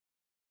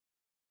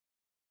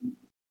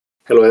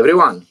Hello,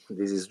 everyone.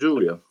 This is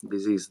Giulio.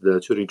 This is the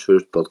Turing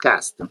Church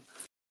podcast.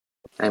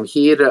 I'm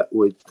here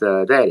with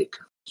Derek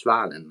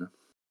Schwalen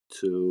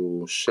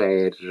to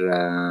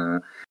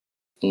share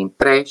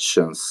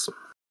impressions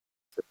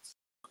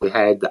we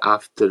had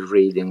after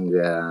reading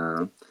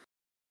the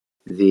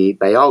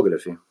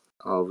biography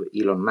of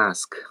Elon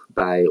Musk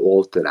by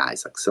Walter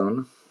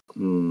Isaacson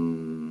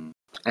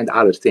and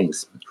other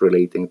things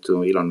relating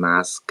to Elon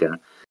Musk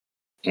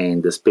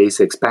and the space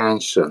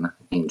expansion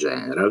in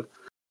general.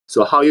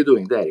 So how are you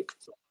doing, Derek?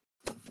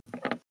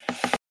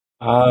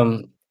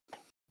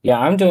 Yeah,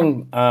 I'm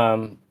doing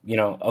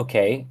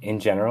okay in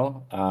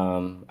general.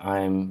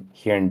 I'm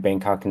here in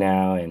Bangkok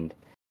now and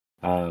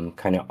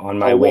kind of on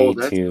my way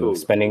That's to cool.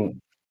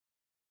 spending.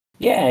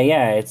 Yeah,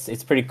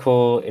 it's pretty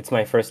cool. It's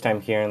my first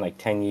time here in like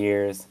 10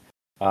 years.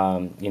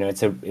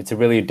 It's a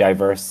really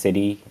diverse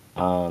city.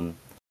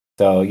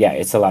 So yeah,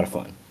 it's a lot of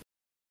fun.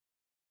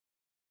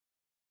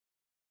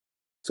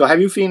 So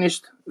have you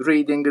finished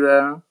reading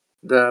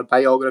the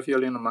biography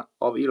of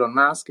Elon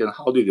Musk, and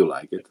how did you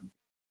like it?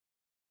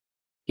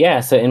 Yeah,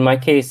 so in my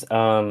case,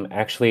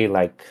 actually,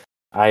 like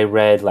I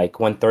read like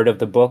 1/3 of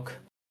the book,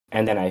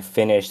 and then I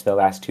finished the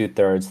last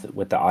 2/3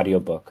 with the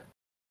audiobook.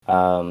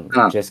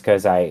 Just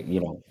because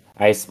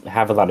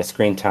have a lot of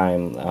screen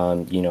time,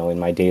 in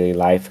my daily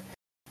life.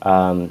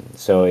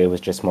 So it was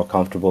just more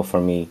comfortable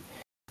for me.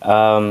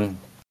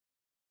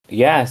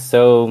 Yeah,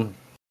 so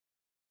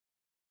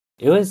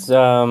it was.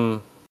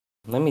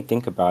 Let me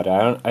think about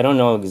it. I don't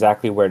know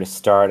exactly where to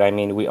start. I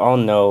mean, we all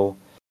know,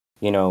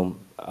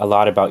 a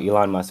lot about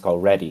Elon Musk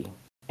already,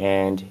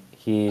 and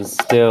he's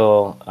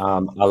still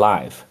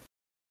alive,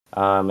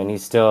 and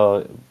he's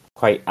still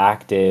quite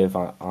active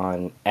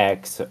on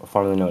X,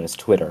 formerly known as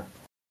Twitter.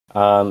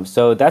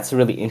 So that's a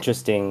really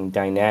interesting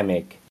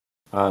dynamic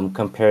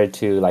compared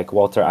to like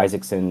Walter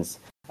Isaacson's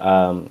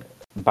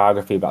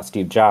biography about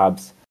Steve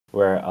Jobs,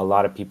 where a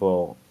lot of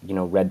people,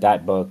 read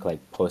that book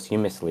like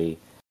posthumously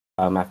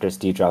after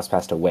Steve Jobs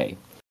passed away.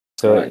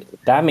 So Right.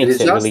 that makes It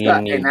is it really just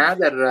unique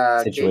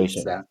another case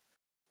situation.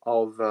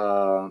 of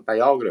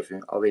biography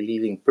of a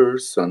living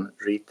person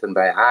written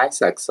by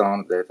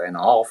Isaacson that I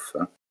know of,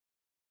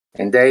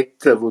 and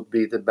that would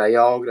be the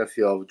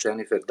biography of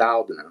Jennifer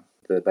Doudna,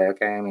 the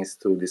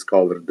biochemist who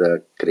discovered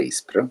the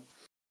CRISPR.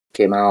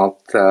 Came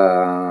out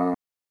a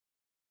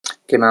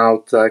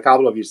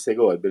couple of years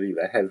ago, I believe.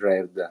 I have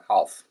read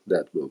half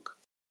that book.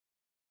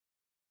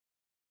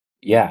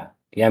 Yeah,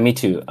 me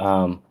too.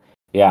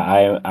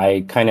 Yeah,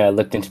 I kind of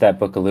looked into that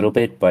book a little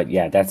bit, but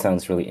yeah, that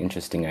sounds really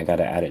interesting. I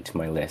gotta add it to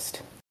my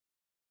list.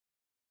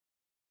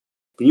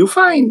 Do you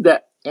find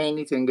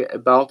anything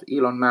about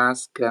Elon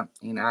Musk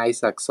in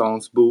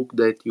Isaacson's book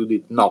that you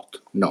did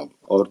not know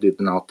or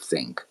did not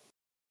think?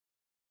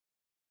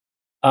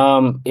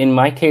 In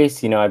my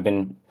case, I've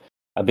been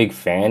a big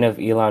fan of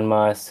Elon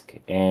Musk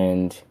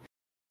and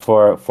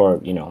for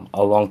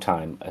a long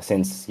time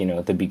since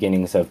the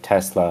beginnings of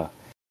Tesla,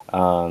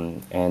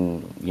 and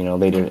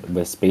later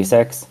with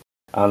SpaceX.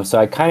 So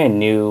I kind of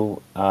knew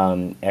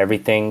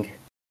everything.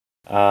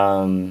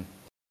 Um,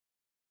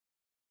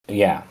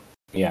 yeah,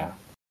 yeah.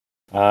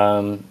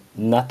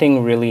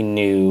 Nothing really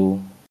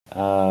new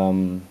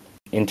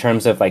in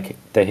terms of like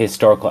the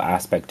historical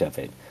aspect of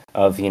it,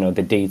 of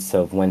the dates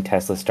of when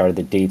Tesla started,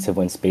 the dates of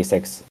when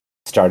SpaceX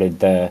started,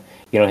 the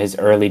his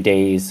early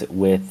days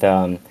with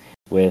Zip2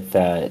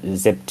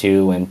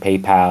 and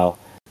PayPal.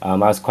 I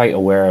was quite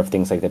aware of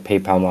things like the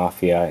PayPal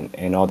mafia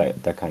and all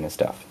that kind of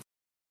stuff.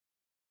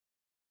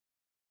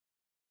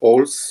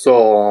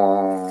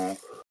 Also,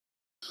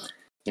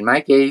 in my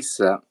case,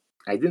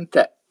 I didn't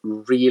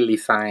really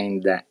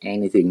find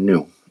anything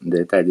new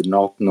that I did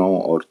not know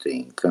or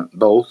think,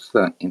 both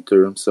in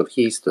terms of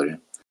history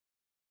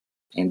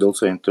and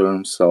also in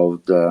terms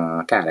of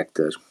the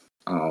character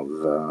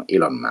of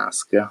Elon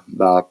Musk.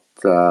 But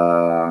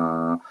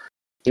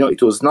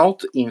it was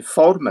not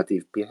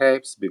informative,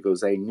 perhaps,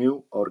 because I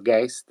knew or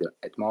guessed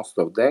at most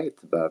of that,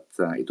 but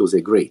it was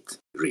a great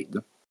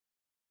read.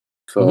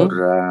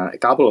 For a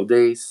couple of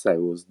days, I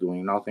was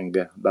doing nothing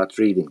but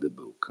reading the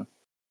book.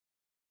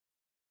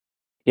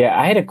 Yeah,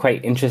 I had a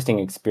quite interesting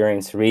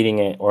experience reading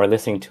it or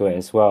listening to it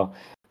as well,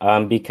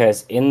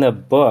 because in the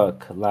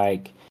book,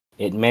 like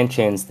it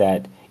mentions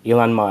that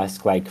Elon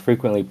Musk like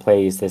frequently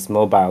plays this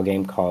mobile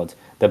game called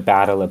The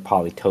Battle of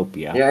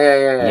Polytopia.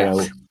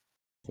 Yeah.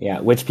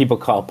 Yeah, which people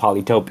call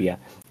Polytopia.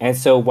 And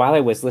so while I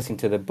was listening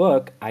to the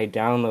book, I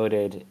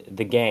downloaded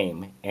the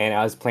game and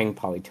I was playing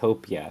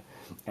Polytopia.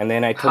 And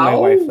then I told my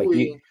How wife, like,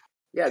 we?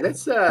 Yeah,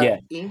 that's yeah,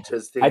 I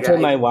interesting. told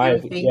I my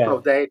wife, didn't think yeah,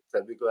 of that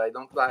because I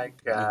don't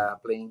like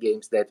playing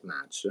games that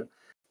much.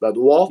 But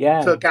what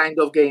yeah, kind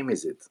of game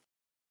is it?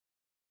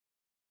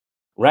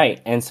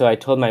 right. And so I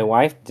told my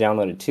wife to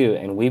download it too,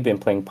 and we've been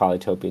playing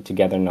Polytopia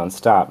together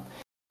nonstop.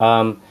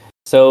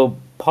 So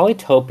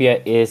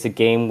Polytopia is a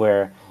game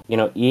where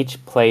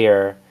each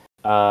player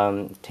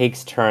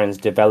takes turns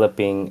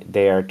developing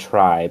their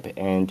tribe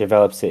and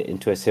develops it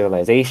into a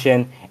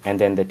civilization, and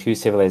then the two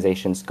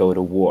civilizations go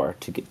to war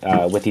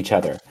with each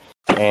other.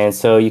 And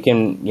so you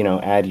can,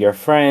 add your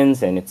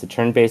friends, and it's a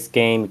turn-based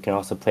game. You can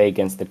also play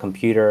against the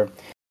computer.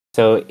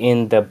 So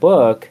in the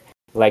book,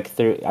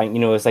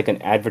 it's like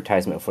an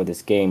advertisement for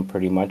this game,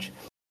 pretty much.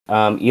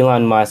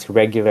 Elon Musk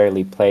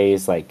regularly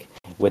plays like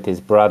with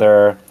his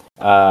brother,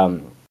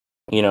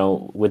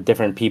 with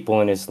different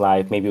people in his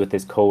life, maybe with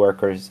his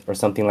coworkers or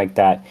something like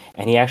that.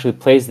 And he actually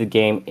plays the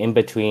game in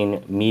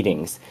between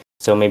meetings.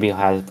 So maybe he'll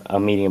have a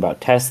meeting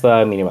about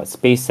Tesla, a meeting about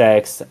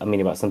SpaceX, a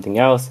meeting about something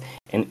else,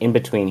 and in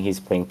between he's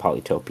playing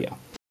Polytopia.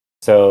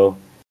 So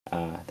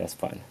that's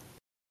fun.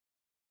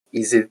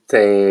 Is it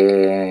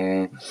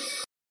a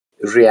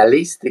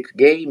realistic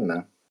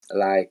game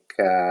like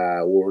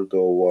World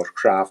of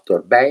Warcraft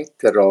or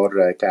better,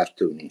 or a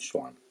cartoonish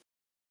one?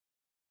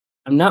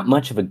 I'm not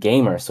much of a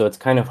gamer, so it's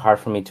kind of hard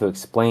for me to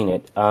explain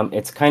it.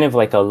 It's kind of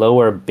like a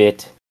lower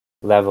bit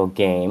level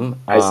game,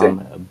 I see.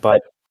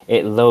 but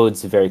it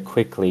loads very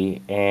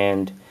quickly.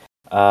 And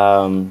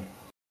um,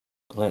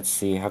 let's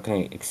see, how can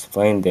I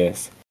explain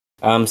this?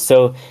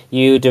 So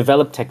you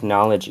develop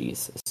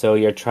technologies. So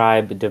your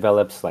tribe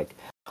develops like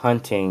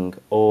hunting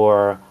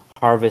or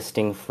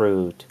harvesting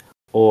fruit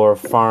or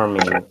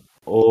farming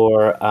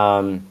or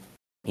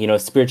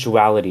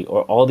spirituality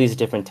or all these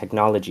different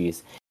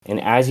technologies. And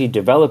as you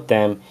develop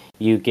them,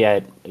 you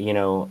get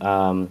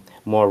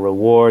more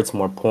rewards,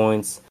 more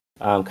points,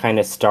 kind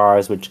of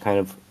stars, which kind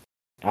of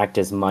act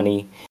as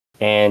money.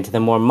 And the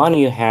more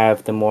money you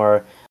have, the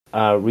more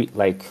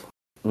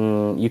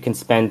you can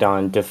spend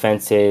on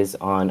defenses,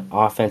 on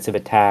offensive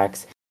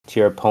attacks to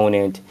your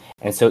opponent.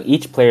 And so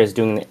each player is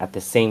doing it at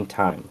the same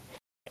time.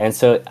 And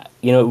so,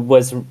 it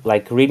was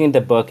like reading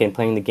the book and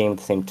playing the game at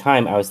the same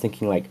time. I was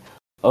thinking, like,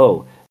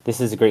 oh, this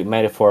is a great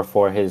metaphor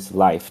for his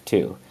life,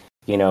 too.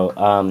 You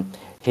know,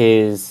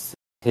 his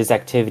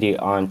activity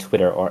on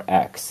Twitter or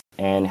X,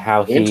 and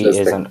how he is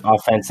Interesting. an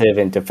offensive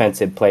and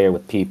defensive player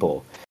with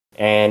people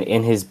and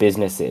in his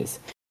businesses.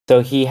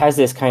 So he has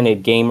this kind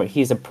of gamer.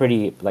 He's a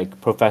pretty like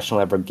professional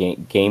ever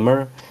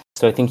gamer.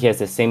 So I think he has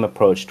the same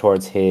approach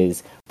towards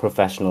his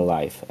professional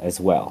life as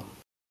well.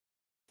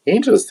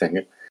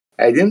 Interesting.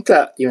 I didn't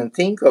even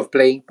think of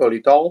playing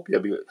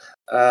Polytopia.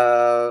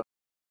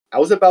 I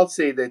was about to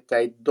say that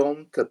I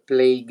don't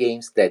play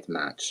games that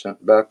much,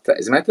 but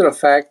as a matter of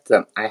fact,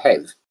 I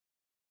have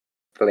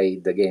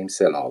played the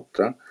games a lot,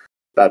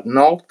 but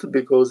not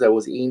because I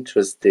was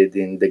interested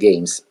in the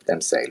games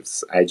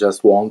themselves. I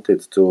just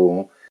wanted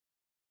to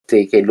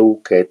take a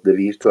look at the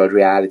virtual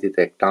reality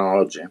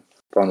technology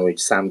upon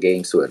which some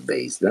games were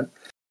based.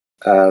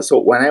 So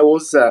when I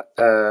was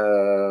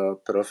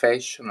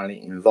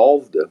professionally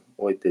involved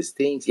with these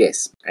things,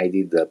 yes, I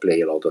did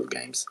play a lot of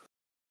games,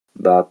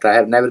 but I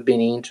have never been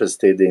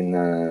interested in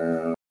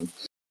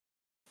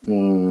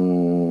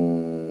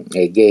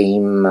a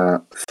game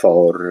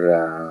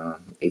for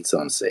its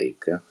own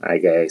sake. I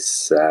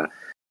guess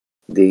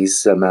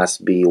this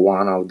must be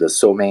one of the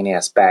so many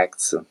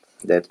aspects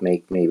that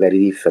make me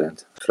very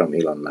different from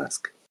Elon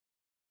Musk.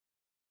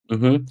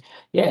 Mm-hmm.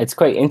 Yeah, it's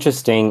quite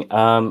interesting.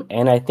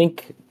 And I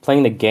think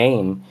playing the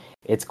game,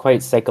 it's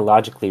quite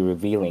psychologically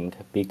revealing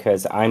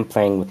because I'm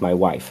playing with my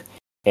wife,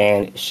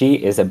 and she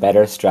is a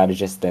better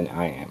strategist than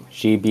I am.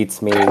 She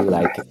beats me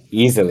like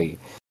easily.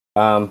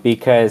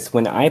 Because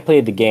when I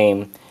play the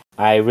game,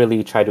 I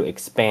really try to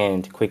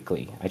expand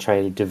quickly. I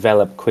try to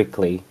develop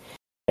quickly,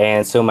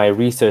 and so my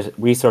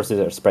resources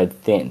are spread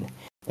thin,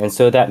 and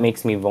so that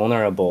makes me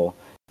vulnerable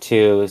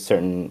to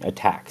certain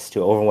attacks,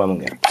 to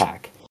overwhelming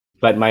attack.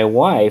 But my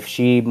wife,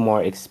 she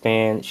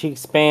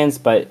expands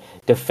but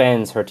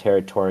defends her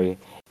territory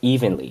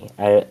evenly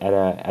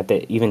at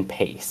the even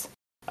pace.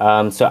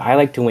 So I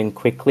like to win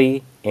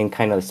quickly in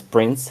kind of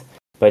sprints,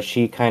 but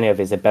she kind of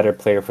is a better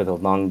player for the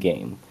long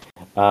game.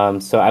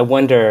 So I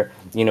wonder,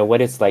 what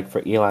it's like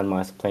for Elon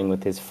Musk playing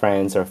with his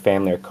friends or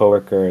family or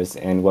coworkers,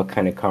 and what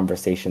kind of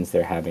conversations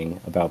they're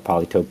having about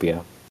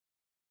Polytopia.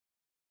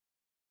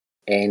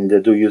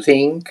 And do you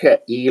think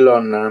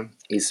Elon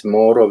is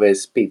more of a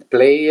speed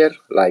player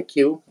like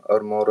you,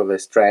 or more of a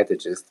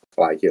strategist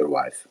like your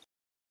wife?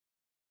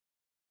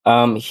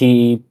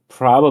 He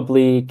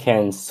probably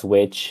can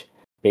switch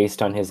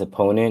based on his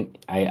opponent.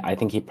 I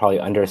think he probably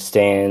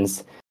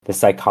understands the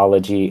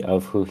psychology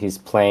of who he's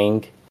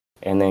playing,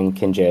 and then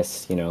can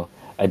just,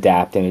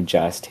 adapt and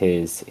adjust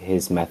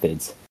his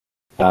methods,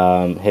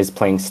 his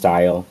playing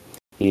style.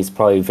 He's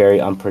probably very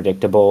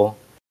unpredictable.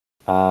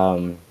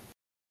 Um,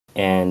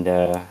 and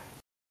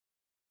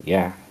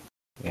yeah,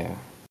 yeah.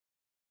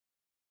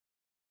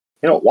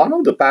 One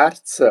of the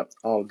parts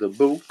of the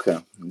book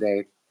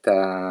that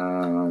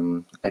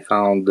I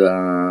found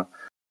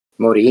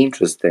more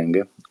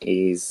interesting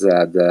is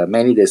the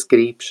many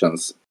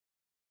descriptions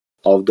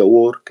of the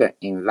work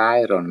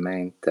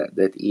environment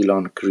that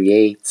Elon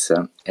creates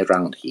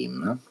around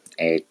him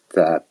at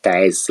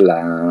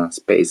Tesla,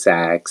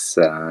 SpaceX,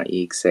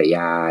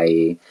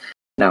 XAI,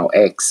 now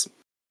X,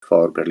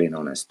 formerly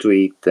known as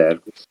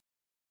Twitter,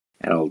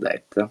 and all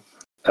that.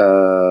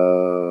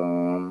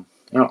 On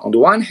the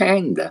one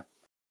hand,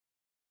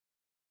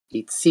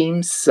 it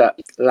seems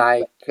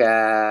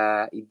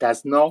it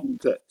does not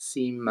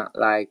seem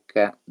like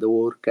the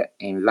work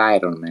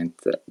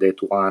environment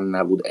that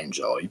one would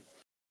enjoy,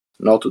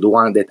 not the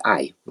one that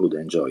I would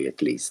enjoy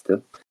at least,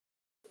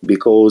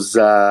 because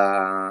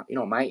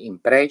my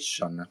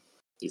impression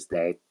is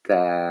that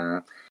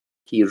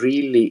he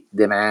really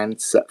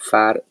demands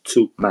far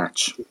too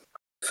much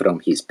from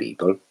his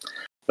people.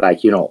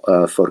 Like,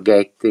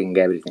 forgetting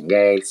everything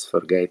else,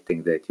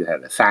 forgetting that you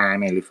have a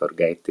family,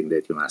 forgetting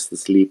that you must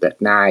sleep at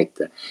night.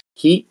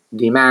 He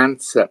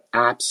demands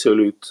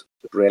absolute,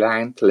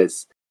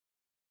 relentless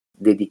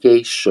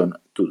dedication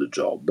to the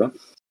job.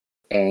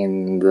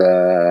 And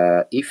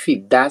if he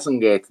doesn't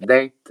get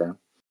that,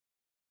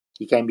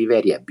 he can be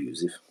very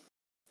abusive.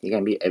 He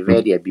can be a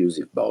very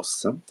abusive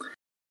boss.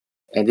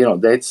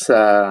 And, that's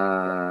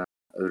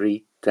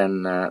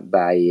written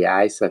by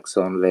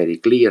Isaacson very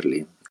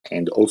clearly,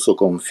 and also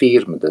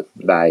confirmed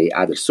by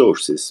other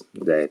sources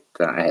that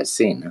I have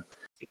seen.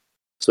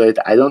 So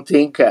I don't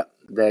think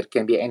there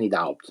can be any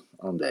doubt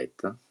on that.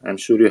 I'm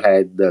sure you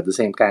had the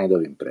same kind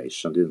of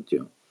impression, didn't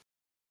you?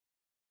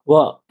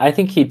 Well, I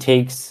think he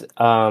takes,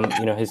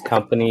 his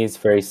companies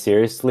very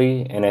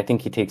seriously, and I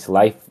think he takes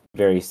life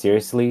very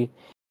seriously.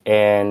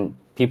 And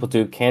people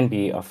too can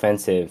be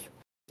offensive,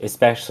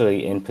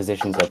 especially in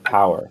positions of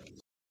power.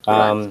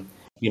 Right.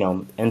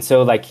 And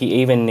so like he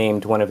even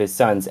named one of his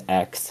sons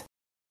X.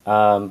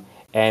 And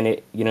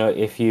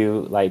if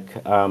you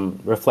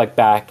reflect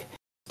back,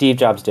 Steve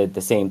Jobs did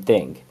the same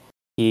thing.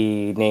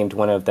 He named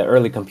one of the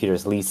early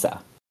computers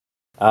Lisa.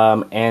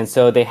 And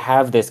so they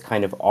have this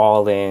kind of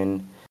all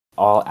in,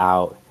 all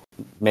out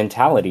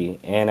mentality.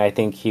 And I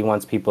think he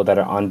wants people that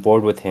are on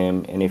board with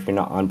him. And if you're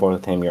not on board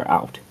with him, you're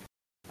out.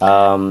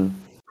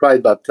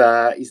 Right, but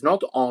it's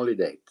not only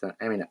that.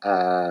 I mean,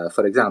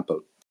 for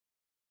example,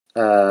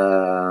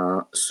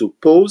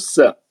 suppose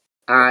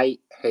I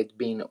had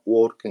been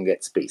working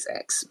at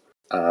SpaceX,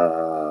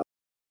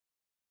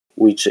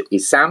 which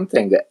is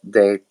something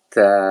that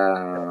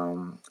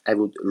I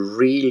would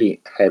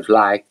really have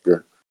liked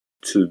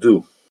to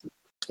do,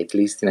 at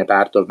least in a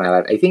part of my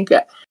life. I think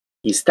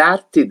he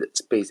started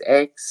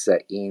SpaceX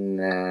in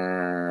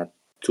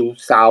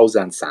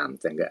 2000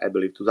 something, I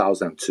believe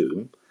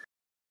 2002.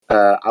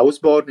 I was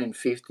born in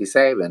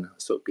 57,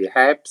 so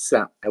perhaps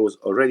I was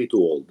already too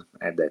old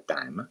at that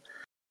time.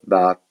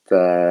 But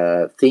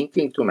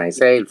thinking to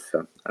myself,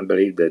 I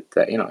believe that,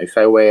 if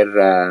I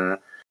were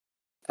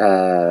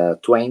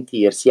 20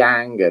 years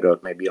younger, or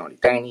maybe only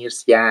 10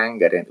 years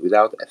younger, and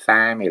without a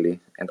family,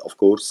 and of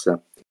course,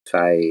 if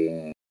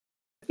I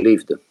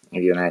lived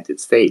in the United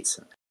States,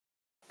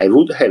 I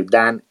would have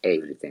done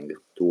everything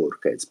to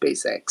work at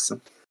SpaceX.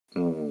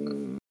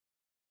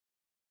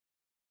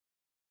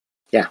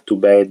 Yeah, too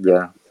bad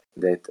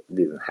that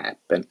didn't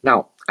happen.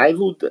 Now, I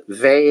would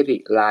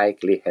very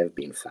likely have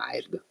been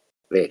fired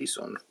very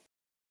soon.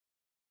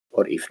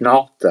 Or if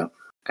not,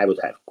 I would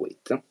have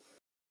quit.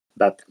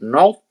 But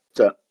not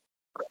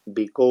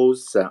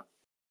because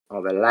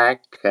of a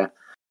lack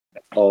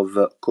of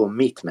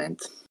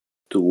commitment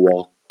to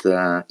what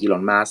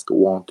Elon Musk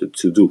wanted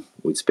to do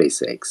with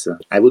SpaceX.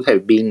 I would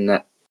have been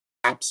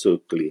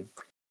absolutely,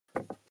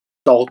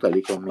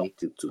 totally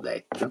committed to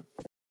that.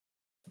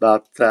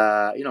 But,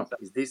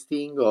 it's this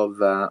thing of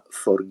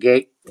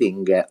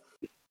forgetting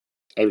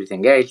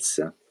everything else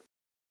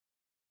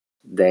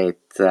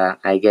that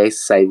I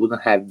guess I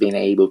wouldn't have been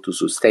able to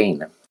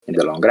sustain in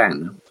the long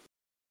run.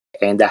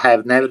 And I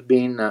have never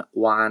been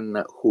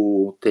one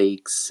who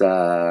takes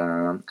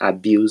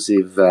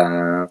abusive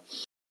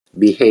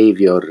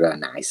behavior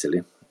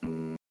nicely.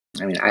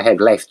 I mean, I have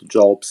left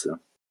jobs.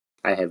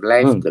 I have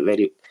left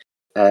very,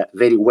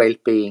 very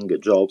well-paying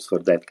jobs for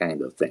that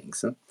kind of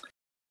things.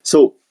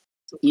 So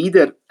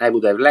either I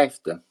would have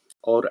left,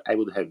 or I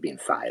would have been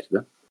fired,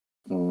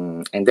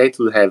 and that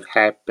would have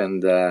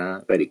happened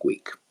very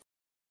quick.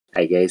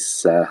 I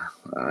guess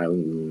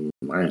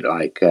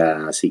like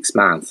 6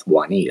 months,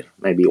 1 year,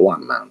 maybe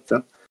 1 month.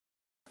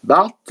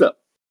 But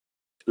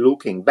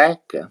looking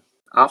back,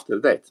 after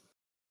that,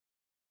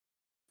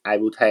 I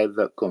would have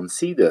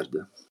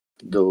considered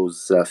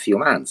those few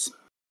months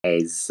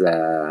as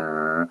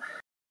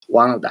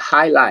one of the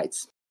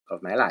highlights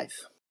of my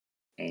life,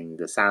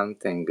 and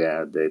something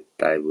that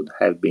I would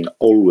have been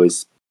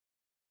always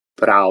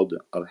proud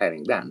of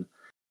having done.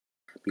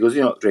 Because,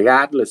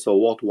 regardless of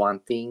what one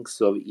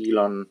thinks of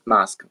Elon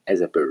Musk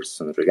as a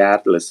person,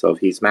 regardless of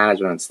his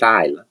management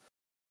style,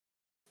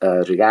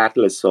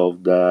 regardless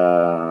of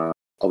a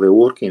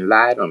work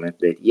environment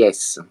that,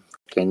 yes,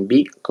 can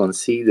be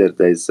considered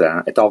as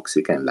a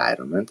toxic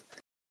environment,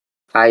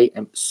 I'm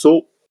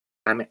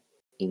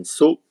in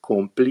so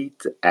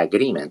complete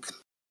agreement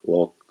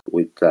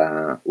with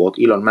what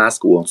Elon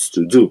Musk wants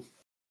to do,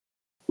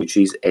 which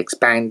is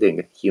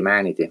expanding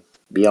humanity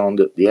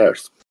beyond the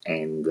Earth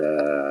and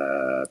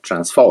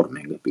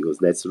transforming, because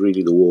that's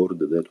really the word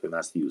that we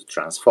must use,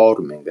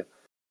 transforming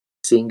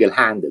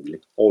single-handedly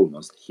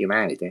almost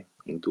humanity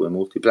into a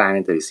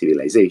multiplanetary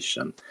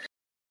civilization.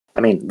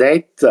 I mean,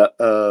 that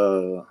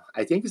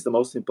I think is the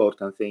most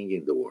important thing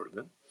in the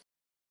world.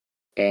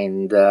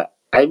 and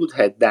I would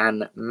have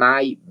done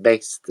my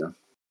best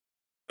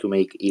to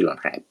make Elon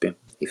happy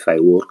if I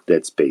worked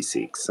at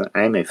SpaceX.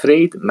 I'm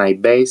afraid my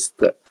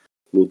best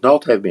would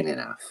not have been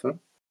enough,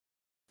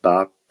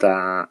 but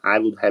I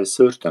would have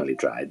certainly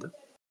tried.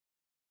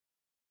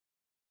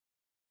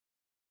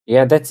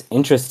 Yeah, that's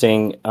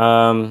interesting.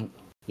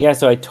 Yeah,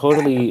 so I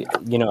totally,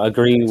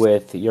 agree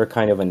with your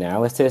kind of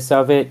analysis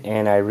of it,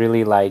 and I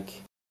really like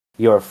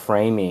your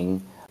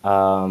framing,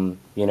 of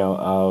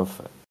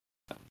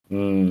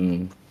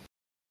mm,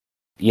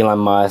 Elon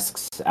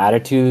Musk's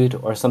attitude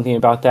or something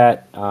about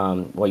that.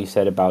 What you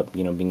said about,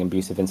 being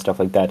abusive and stuff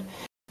like that.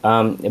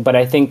 But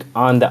I think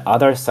on the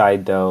other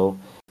side, though,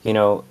 you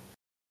know,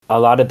 a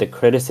lot of the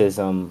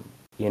criticism,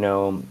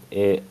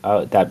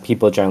 that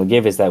people generally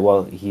give is that,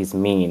 well, he's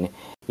mean,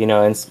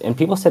 and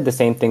people said the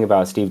same thing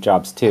about Steve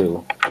Jobs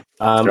too.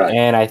 Right.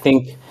 And I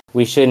think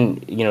we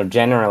shouldn't,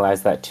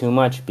 generalize that too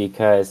much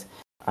because,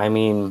 I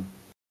mean,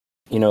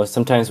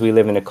 sometimes we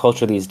live in a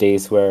culture these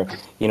days where,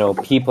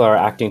 people are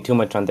acting too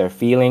much on their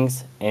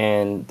feelings,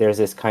 and there's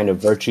this kind of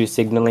virtue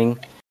signaling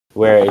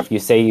where if you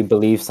say you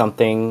believe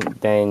something,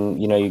 then,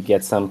 you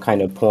get some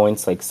kind of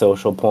points, like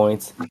social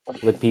points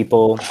with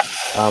people,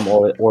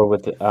 or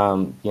with,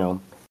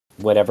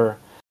 whatever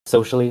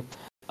socially.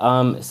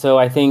 So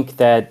I think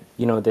that,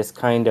 this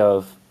kind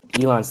of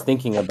Elon's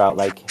thinking about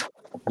like,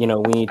 we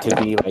need to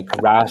be like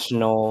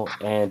rational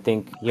and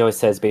think, he always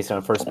says based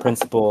on first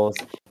principles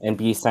and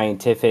be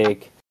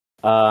scientific.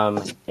 And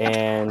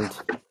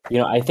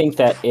I think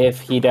that if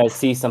he does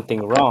see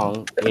something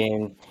wrong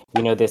in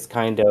this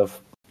kind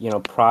of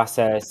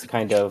process,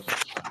 kind of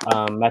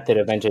method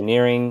of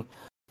engineering,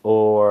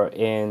 or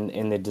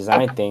in the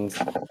design things,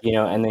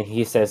 and then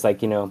he says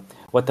like,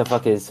 what the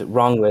fuck is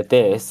wrong with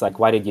this? Like,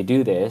 why did you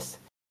do this?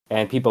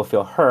 And people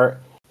feel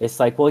hurt. It's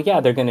like, well,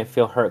 yeah, they're gonna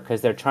feel hurt because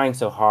they're trying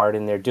so hard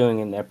and they're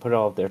doing and they put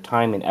all of their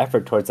time and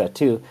effort towards that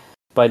too.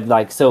 But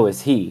like, so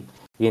is he,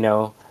 you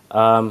know.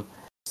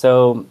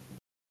 So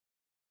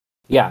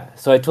yeah,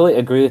 so I totally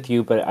agree with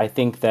you, but I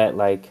think that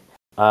like,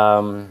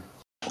 um,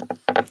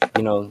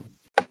 you know,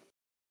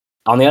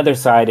 on the other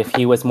side, if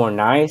he was more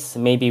nice,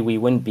 maybe we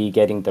wouldn't be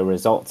getting the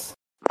results,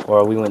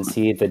 or we wouldn't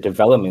see the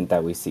development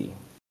that we see.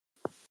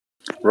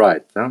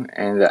 Right.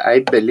 And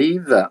I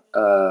believe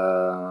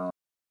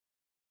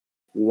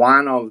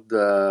one of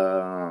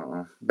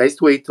the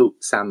best way to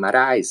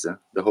summarize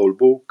the whole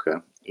book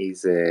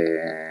is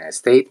a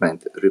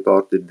statement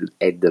reported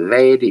at the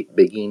very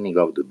beginning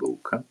of the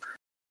book.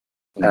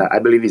 I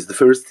believe it's the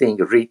first thing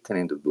written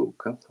in the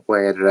book,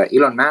 where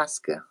Elon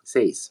Musk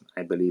says,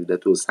 I believe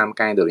that was some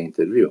kind of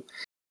interview.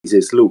 He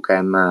says, look,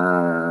 I'm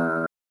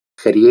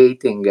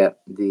creating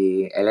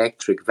the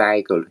electric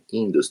vehicle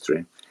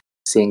industry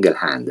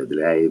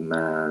single-handedly.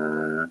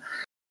 I'm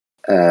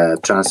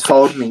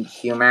transforming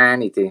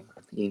humanity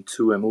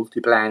into a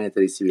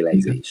multiplanetary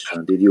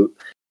civilization. Did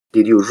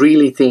you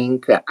really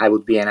think I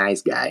would be a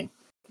nice guy?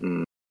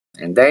 Mm.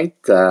 And that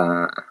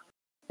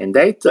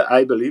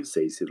I believe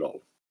says it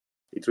all.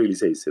 It really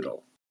says it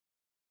all.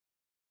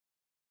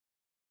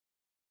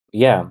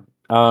 Yeah,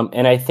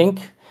 and I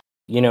think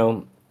you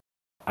know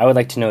I would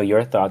like to know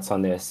your thoughts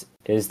on this.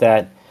 Is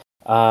that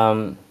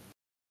um,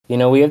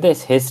 we have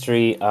this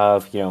history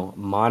of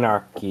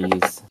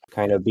monarchies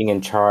kind of being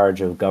in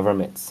charge of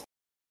governments,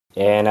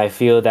 and I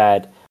feel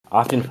that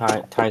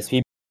oftentimes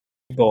people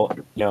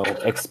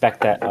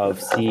expect that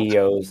of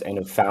CEOs and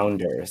of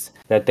founders,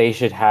 that they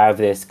should have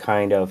this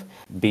kind of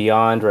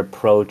beyond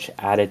reproach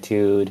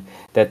attitude,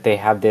 that they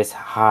have this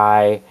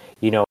high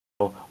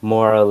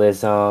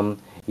moralism,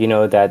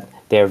 that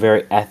they're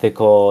very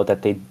ethical,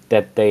 that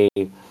they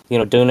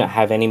do not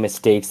have any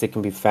mistakes that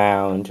can be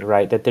found,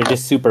 right? That they're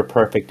just super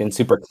perfect and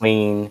super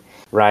clean,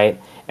 right?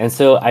 And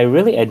so I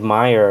really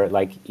admire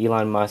like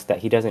Elon Musk, that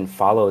he doesn't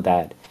follow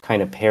that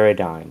kind of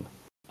paradigm.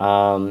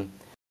 Um,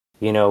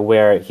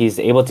 where he's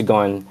able to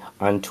go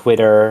on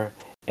Twitter,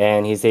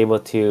 and he's able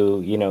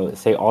to,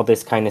 say all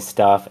this kind of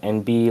stuff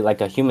and be like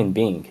a human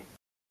being.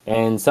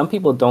 And some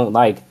people don't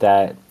like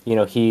that,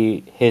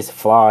 his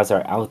flaws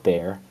are out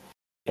there,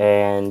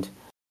 and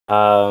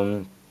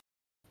um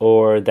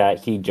or that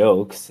he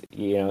jokes,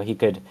 he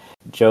could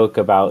joke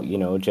about,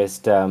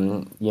 just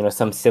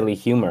some silly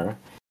humor.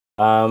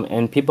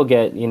 And people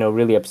get,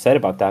 really upset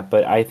about that,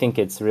 but I think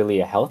it's really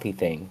a healthy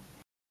thing.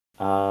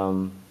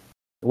 Um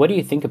what do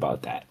you think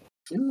about that?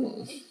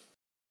 Mm.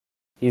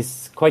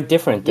 He's quite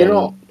different You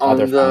know, than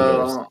other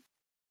founders.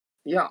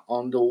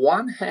 on the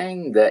one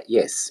hand,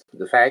 yes,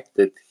 the fact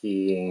that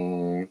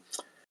he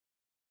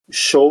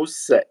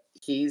shows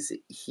his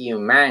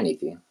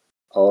humanity,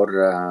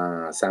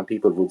 or some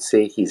people would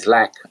say his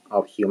lack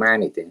of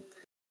humanity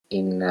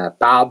in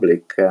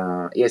public,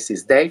 yes,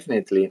 is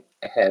definitely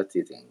a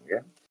healthy thing.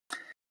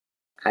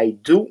 I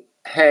do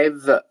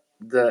have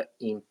the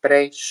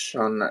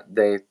impression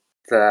that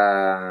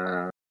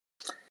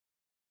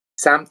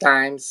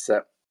sometimes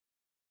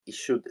you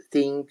should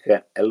think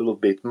a little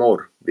bit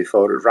more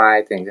before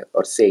writing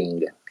or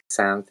saying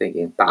something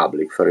in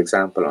public, for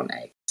example, on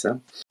X.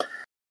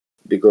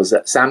 because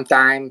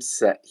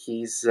sometimes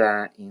his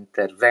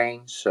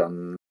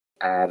intervention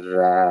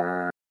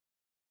are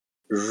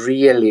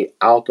really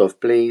out of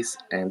place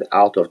and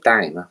out of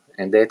time,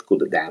 and that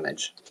could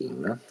damage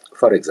him.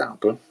 For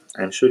example,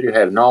 I'm sure you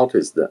have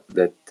noticed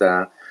that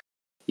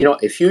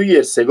a few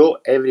years ago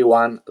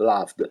everyone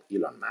loved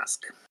Elon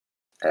Musk.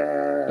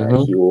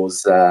 He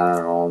was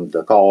on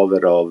the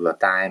cover of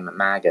Time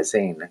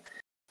magazine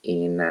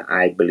in,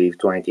 I believe,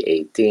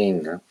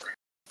 2018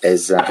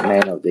 as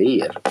Man of the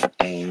Year,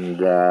 and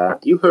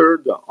you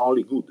heard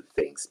only good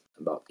things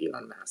about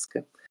Elon Musk.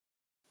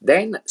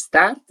 Then,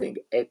 starting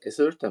at a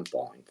certain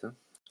point,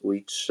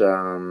 which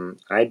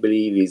I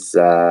believe is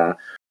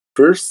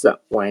first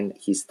when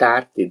he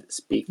started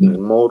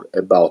speaking more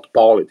about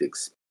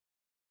politics,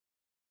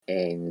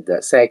 and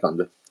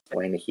second,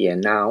 when he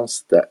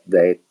announced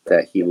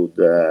that he would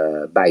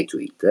buy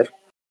Twitter,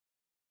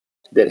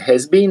 there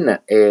has been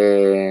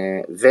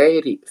a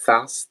very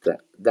fast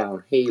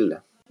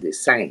downhill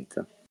descent.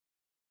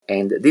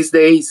 And these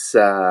days,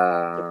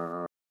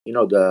 there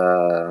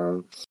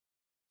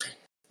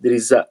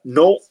is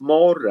no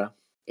more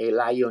a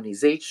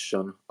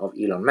lionization of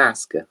Elon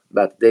Musk,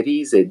 but there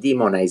is a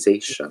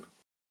demonization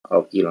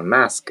of Elon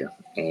Musk.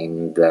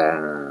 And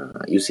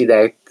you see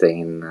that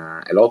in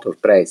a lot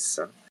of press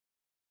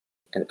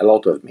and a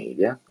lot of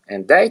media.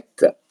 And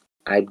that,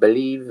 I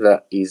believe,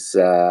 is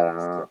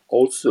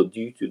also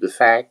due to the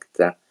fact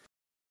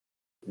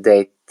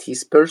that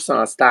his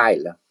personal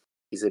style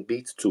is a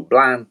bit too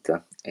blunt,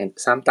 and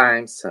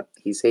sometimes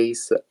he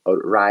says or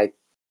writes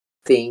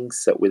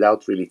things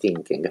without really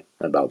thinking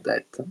about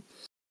that.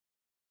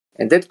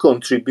 And that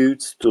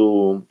contributes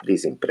to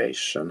this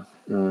impression.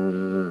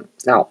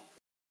 Now,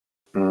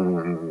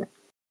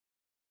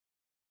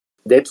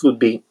 that would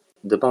be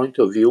the point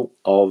of view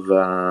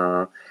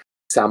of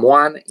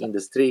someone in the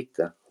street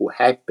who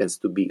happens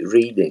to be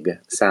reading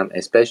some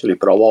especially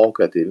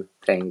provocative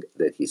thing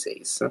that he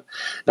says.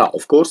 Now,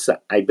 of course,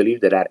 I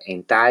believe there are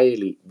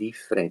entirely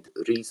different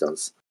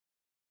reasons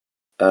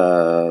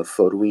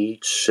for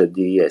which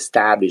the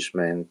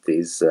establishment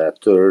is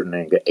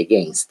turning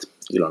against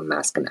Elon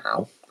Musk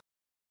now.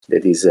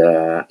 That is,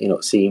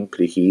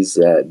 simply his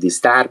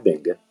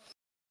disturbing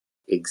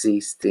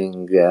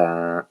existing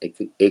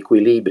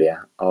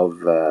equilibria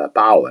of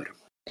power,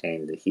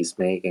 and he's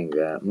making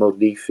more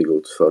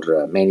difficult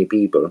for many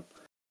people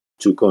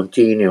to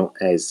continue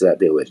as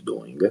they were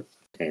doing.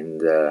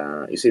 And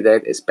you see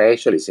that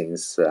especially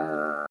since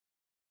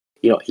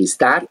he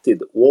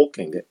started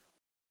walking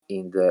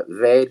in the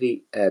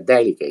very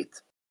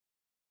delicate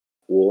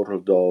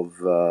world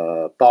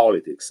of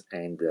politics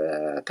and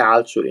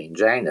culture in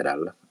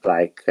general,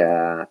 like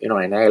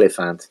an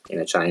elephant in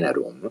a China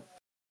room.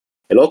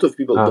 A lot of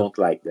people don't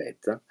like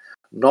that,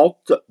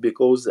 not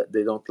because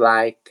they don't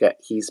like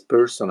his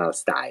personal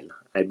style.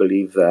 I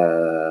believe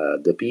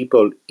the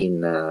people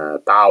in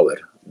power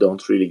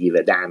don't really give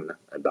a damn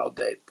about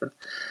that,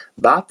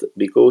 but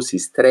because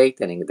he's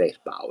threatening their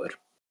power.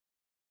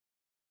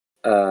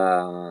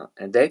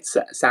 And that's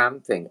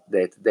something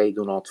that they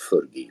do not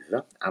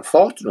forgive.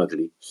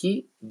 Unfortunately,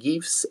 he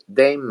gives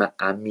them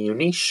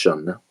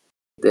ammunition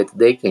that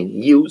they can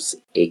use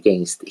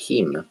against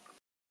him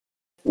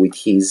with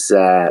his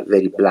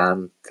very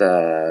blunt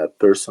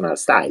personal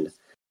style,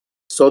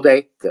 so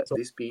that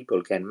these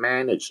people can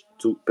manage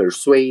to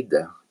persuade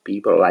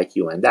people like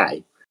you and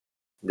I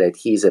that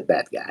he's a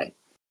bad guy.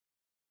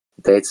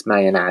 That's my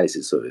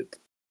analysis of it.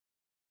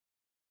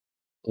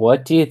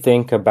 What do you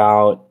think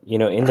about,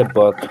 in the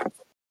book,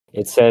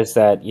 it says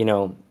that,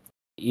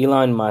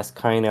 Elon Musk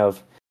kind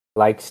of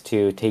likes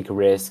to take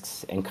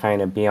risks and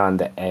kind of be on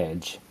the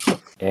edge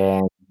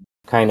and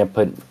kind of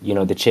put,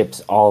 the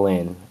chips all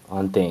in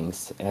on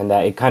things, and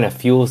that it kind of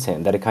fuels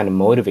him, that it kind of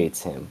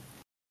motivates him.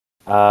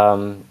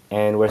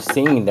 And we're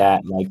seeing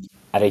that like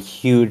at a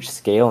huge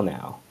scale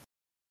now,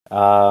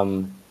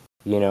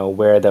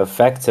 where the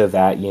effects of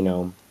that,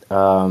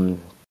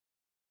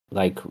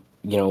 like,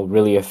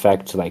 really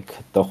affect like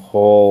the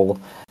whole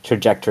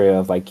trajectory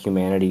of like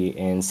humanity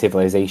and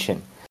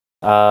civilization.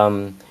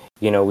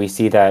 We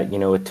see that,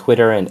 with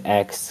Twitter and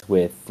X,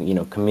 with,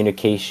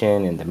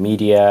 communication and the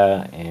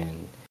media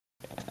and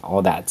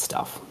all that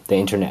stuff, the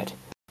internet,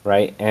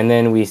 right? And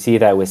then we see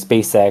that with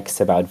SpaceX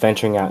about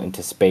venturing out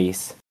into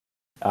space.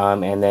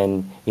 And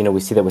then, we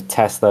see that with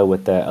Tesla,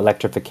 with the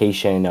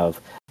electrification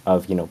of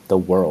the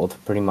world,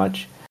 pretty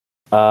much.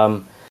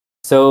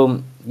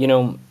 So,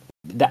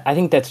 I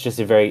think that's just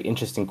a very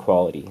interesting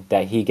quality,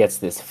 that he gets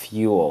this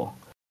fuel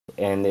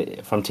and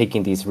from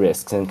taking these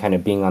risks and kind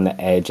of being on the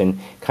edge and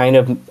kind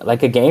of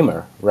like a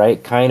gamer,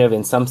 right? Kind of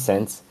in some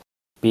sense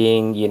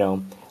being,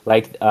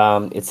 like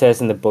it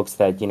says in the books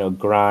that,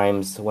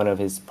 Grimes, one of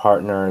his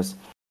partners,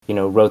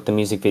 wrote the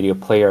music video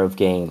Player of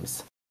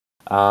Games.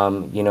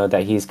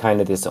 That he's kind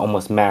of this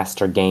almost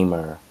master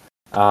gamer.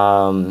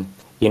 And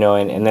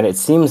then it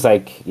seems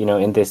like,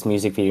 in this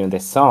music video, in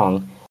this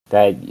song,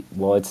 that,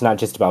 well, it's not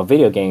just about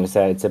video games,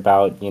 that it's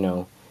about,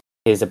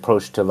 his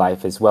approach to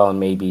life as well, and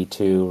maybe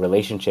to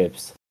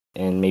relationships,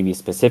 and maybe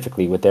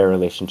specifically with their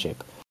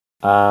relationship.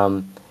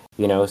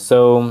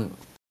 So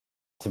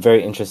it's a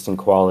very interesting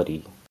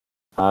quality.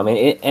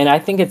 And I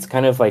think it's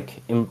kind of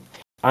like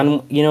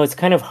it's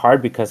kind of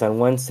hard because on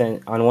one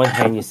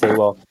hand you say,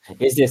 well,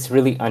 is this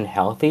really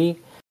unhealthy?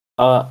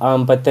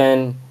 But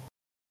then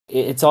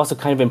it's also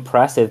kind of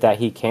impressive that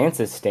he can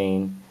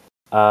sustain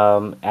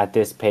at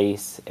this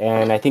pace.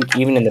 And I think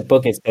even in the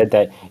book it said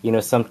that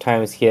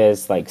sometimes he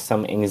has like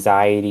some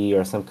anxiety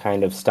or some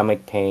kind of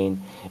stomach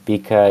pain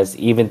because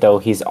even though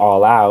he's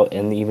all out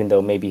and even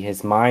though maybe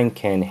his mind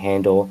can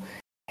handle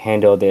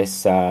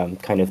this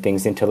kind of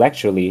things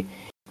intellectually,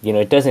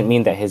 it doesn't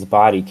mean that his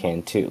body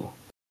can too.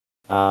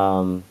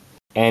 Um,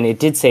 and it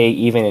did say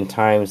even in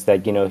times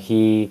that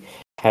he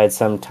had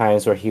some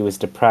times where he was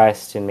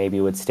depressed and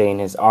maybe would stay in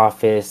his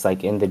office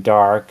like in the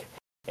dark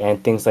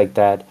and things like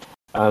that.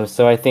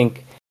 So I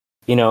think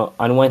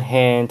on one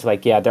hand,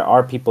 like, yeah, there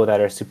are people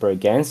that are super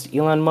against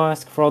Elon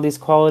Musk for all these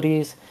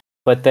qualities,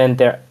 but then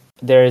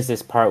there is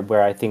this part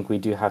where I think we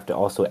do have to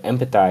also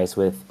empathize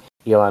with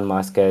Elon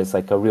Musk as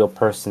like a real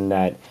person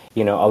that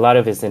a lot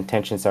of his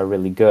intentions are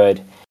really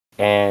good,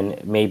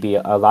 and maybe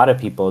a lot of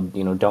people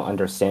don't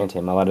understand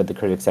him. A lot of the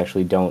critics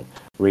actually don't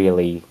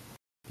really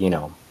you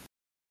know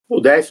Oh,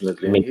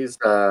 definitely. make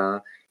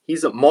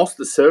He's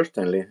most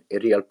certainly a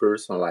real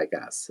person like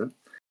us.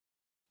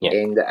 yeah.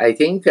 And I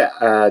think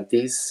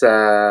this,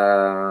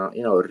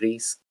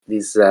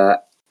 this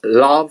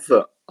love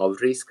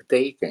of risk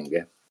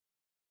taking,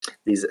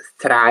 this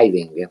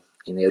thriving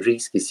in a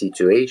risky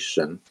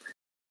situation,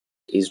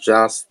 is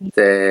just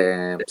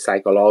a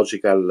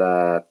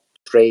psychological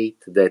trait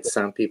that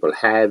some people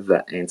have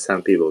and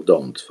some people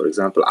don't. For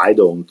example, I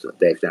don't.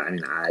 Definitely, I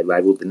mean,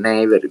 I would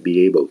never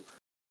be able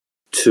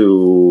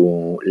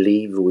to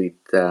live with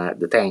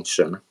the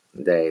tension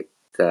that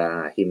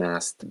he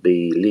must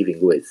be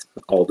living with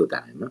all the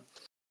time.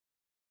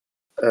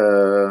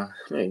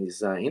 And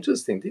it's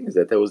interesting thing is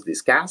that I was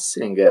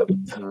discussing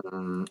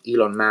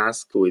Elon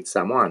Musk with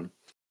someone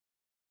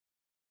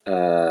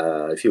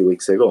a few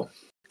weeks ago,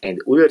 and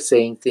we were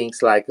saying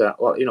things like,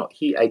 well,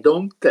 I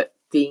don't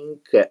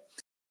think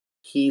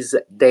he's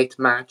that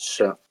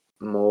much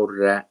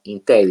more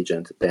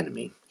intelligent than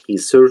me.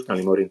 He's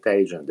certainly more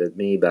intelligent than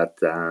me, but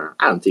I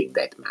don't think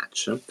that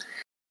much.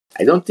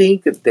 I don't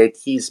think that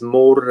he's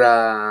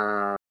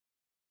more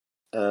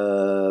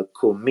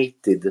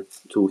committed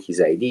to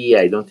his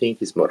idea. I don't think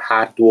he's more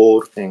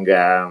hardworking.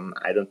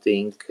 I don't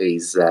think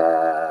he's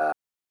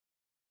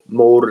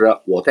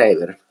more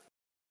whatever.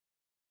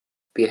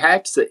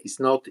 Perhaps he's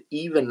not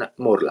even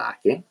more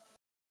lucky.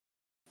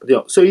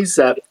 So he's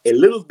a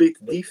little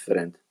bit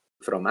different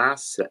from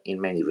us in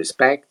many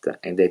respects,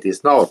 and that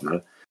is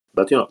normal.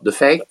 But the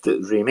fact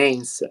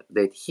remains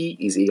that he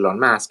is Elon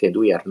Musk and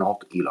we are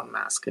not Elon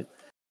Musk.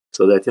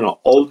 So that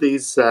all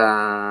these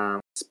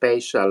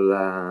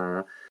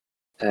special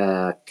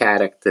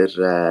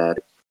character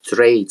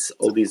traits,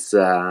 all these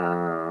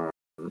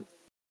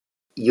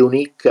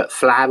unique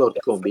flavored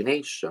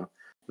combination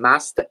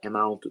must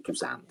amount to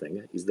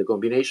something. It's the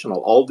combination of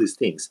all these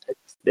things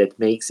that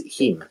makes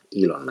him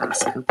Elon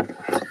Musk.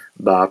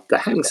 But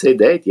having said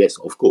that, yes,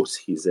 of course,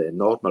 he's a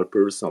normal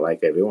person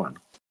like everyone.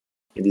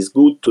 It is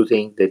good to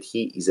think that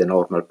he is a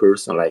normal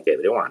person like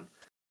everyone,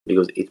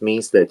 because it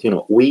means that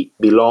we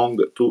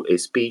belong to a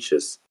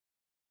species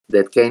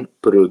that can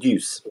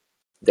produce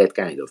that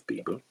kind of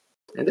people,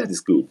 and that is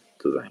good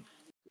to them.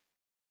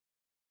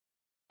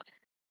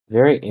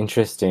 Very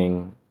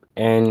interesting.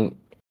 And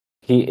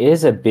he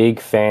is a big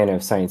fan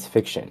of science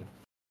fiction.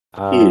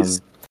 He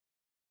is.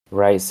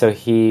 Right. So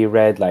he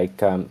read like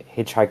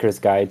Hitchhiker's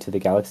Guide to the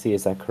Galaxy.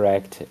 Is that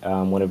correct?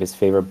 One of his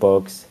favorite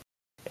books.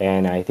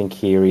 And I think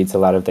he reads a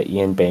lot of the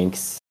Ian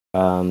Banks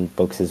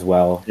books as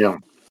well. Yeah.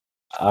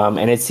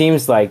 And it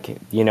seems like,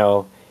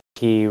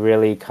 he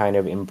really kind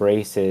of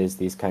embraces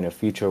these kind of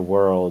future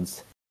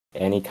worlds,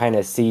 and he kind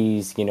of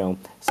sees,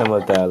 some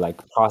of the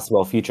like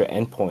possible future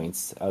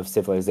endpoints of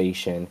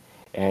civilization.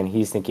 And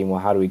he's thinking, well,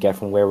 how do we get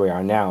from where we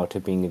are now to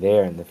being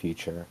there in the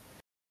future?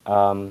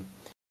 Um,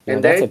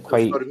 And that's a that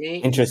quite for me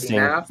interesting.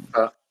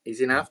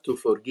 is enough to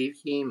forgive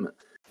him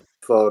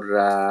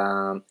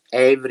for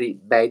every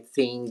bad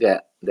thing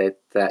that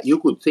you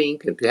could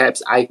think, and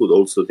perhaps I could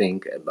also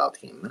think about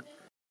him.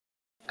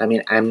 I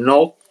mean, I'm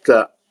not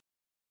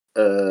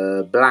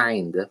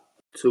blind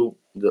to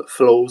the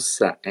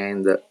flaws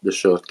and the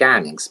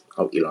shortcomings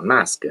of Elon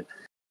Musk.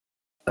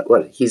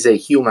 Well, he's a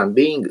human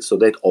being, so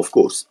that of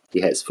course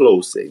he has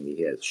flaws and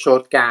he has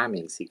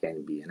shortcomings. He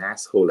can be an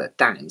asshole at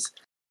times,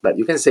 but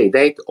you can say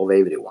that of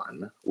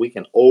everyone. We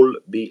can all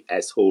be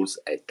assholes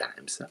at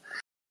times.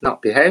 Now,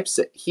 perhaps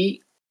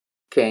he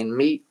can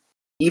be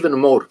even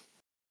more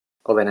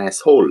of an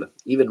asshole,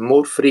 even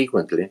more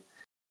frequently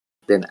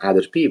than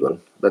other people.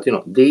 But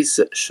these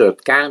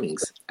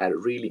shortcomings are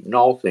really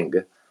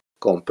nothing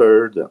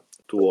compared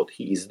to what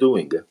he is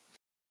doing,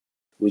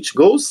 which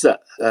goes, in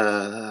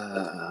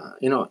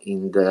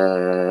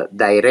the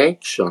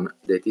direction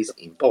that is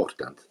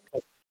important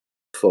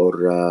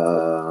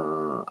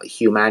for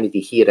humanity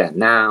here and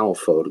now,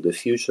 for the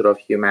future of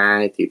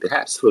humanity,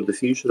 perhaps for the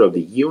future of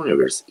the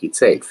universe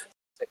itself.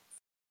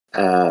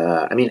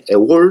 I mean, a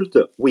world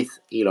with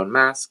Elon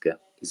Musk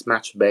is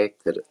much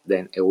better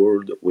than a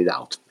world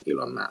without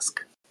Elon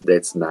Musk.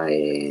 That's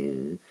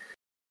my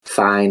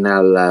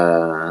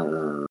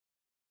final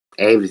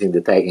everything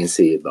that I can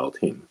say about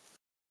him.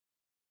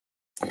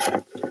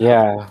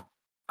 Yeah.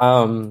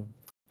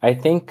 I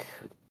think,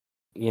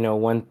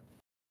 one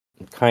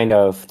kind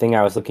of thing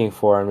I was looking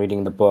for in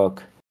reading the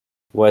book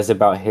was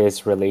about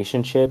his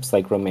relationships,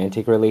 like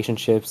romantic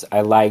relationships.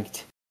 I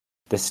liked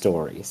the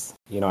stories.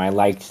 I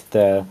liked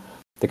the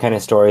kind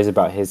of stories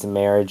about his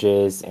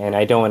marriages, and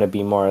I don't want to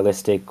be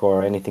moralistic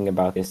or anything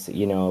about this,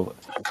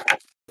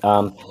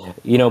 um,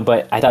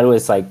 but I thought it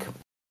was like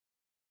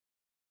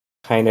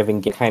kind of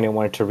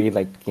wanted to read,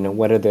 like,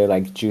 what are the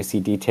like juicy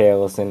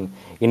details, and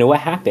what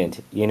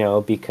happened,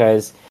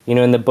 because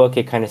in the book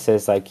it kind of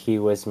says like he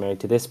was married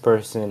to this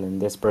person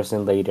and this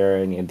person later,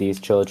 and he had these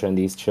children,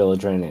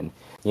 and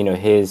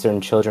his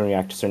certain children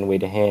react a certain way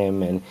to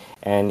him,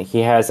 and he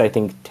has, I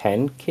think,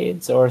 10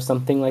 kids or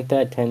something like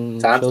that,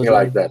 10 Something like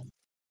children. that.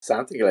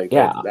 Something like that,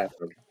 Yeah,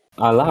 definitely.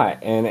 a lot,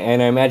 and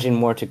I imagine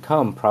more to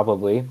come,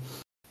 probably.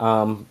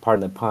 Pardon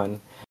the pun.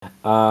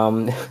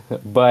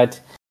 But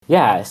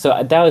yeah,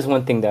 so that was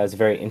one thing that was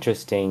very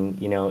interesting,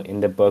 in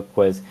the book,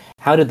 was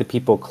how did the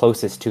people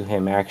closest to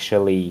him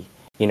actually,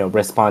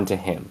 respond to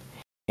him?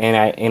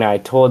 I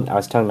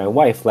was telling my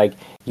wife, like,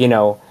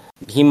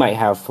 he might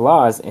have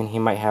flaws and he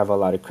might have a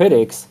lot of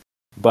critics,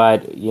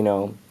 but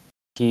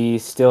he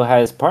still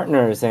has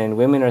partners, and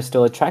women are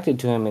still attracted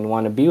to him and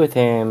want to be with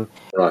him,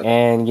 Right.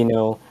 and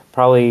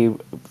probably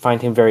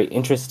find him very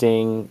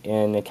interesting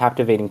and a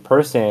captivating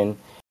person.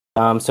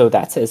 So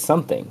that says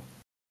something,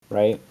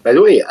 right? By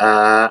the way,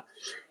 I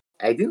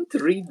didn't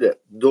read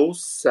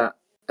those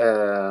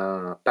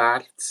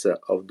parts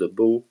of the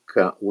book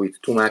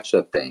with too much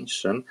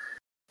attention,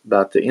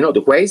 but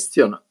the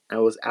question I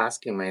was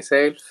asking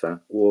myself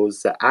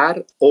was: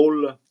 Are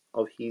all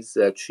of his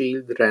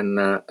children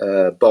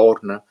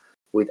born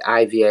with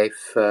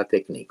IVF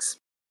techniques?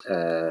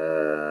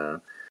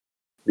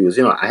 Because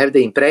I have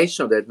the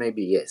impression that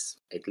maybe yes,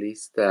 at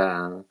least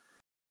the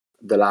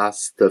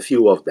last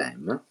few of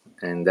them,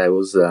 and I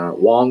was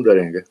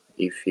wondering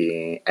if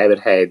he ever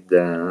had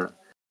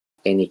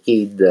any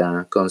kid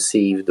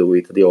conceived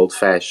with the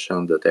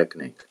old-fashioned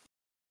technique.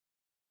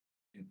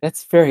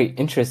 That's very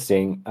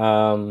interesting.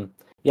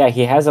 Yeah,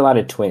 he has a lot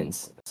of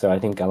twins, so I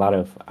think a lot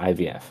of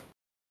IVF.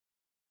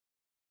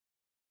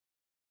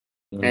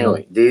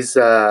 Anyway, this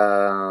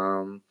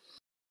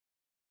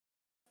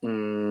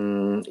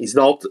is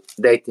not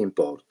that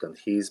important.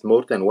 He's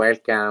more than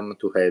welcome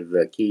to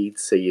have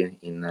kids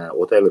in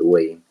whatever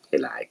way he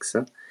likes.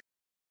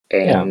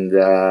 Yeah, And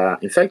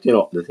in fact,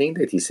 the thing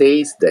that he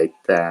says that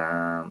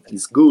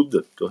it's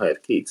good to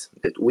have kids,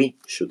 that we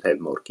should have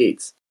more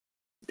kids,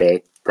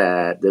 that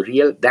the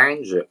real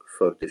danger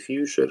for the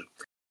future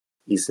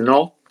is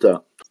not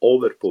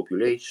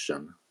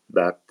overpopulation,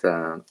 but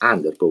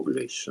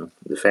underpopulation.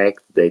 The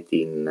fact that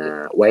in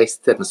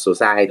Western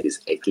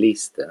societies, at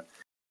least,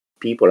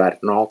 people are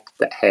not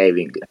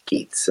having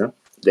kids,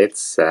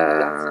 that's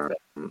a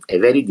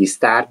very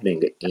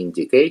disturbing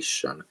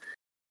indication.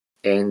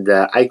 And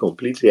I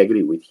completely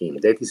agree with him.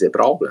 That is a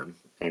problem,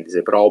 and it's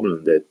a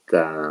problem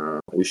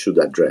that we should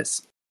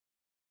address.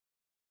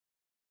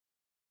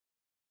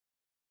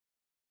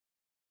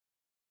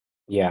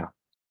 yeah.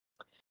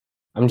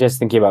 I'm just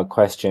thinking about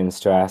questions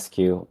to ask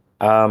you.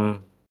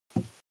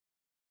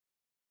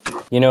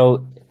 You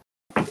know,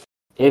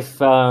 if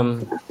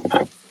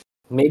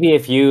maybe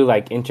if you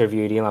like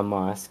interviewed Elon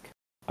Musk,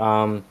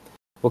 um,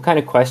 what kind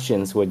of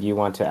questions would you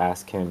want to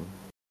ask him?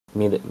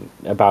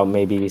 About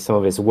maybe some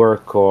of his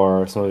work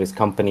or some of his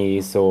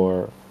companies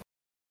or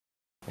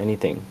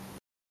anything.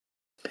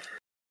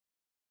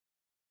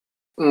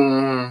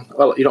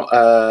 Well,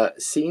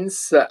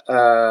 since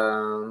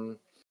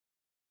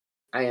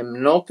I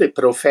am not a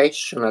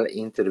professional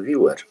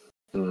interviewer,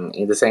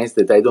 in the sense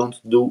that I don't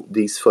do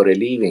this for a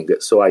living,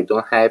 so I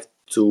don't have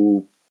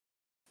to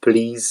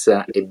please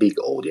a big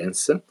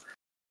audience.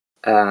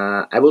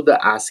 I would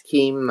ask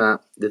him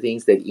the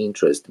things that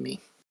interest me,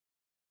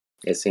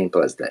 as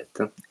simple as that.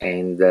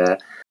 And the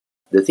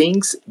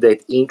things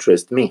that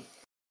interest me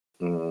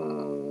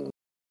in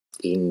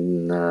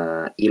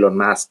Elon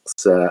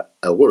Musk's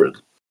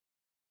world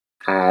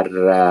are,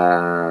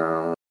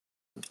 the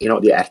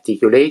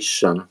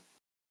articulation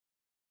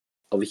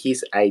of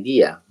his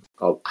idea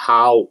of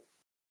how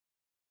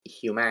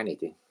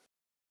humanity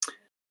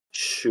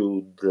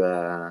should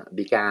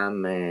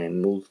become a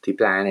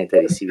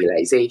multiplanetary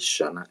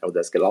civilization. I would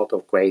ask a lot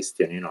of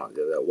questions.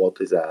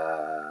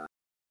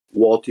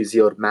 What is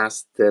your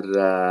master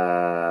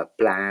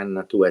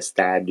plan to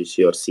establish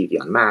your city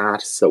on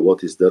Mars?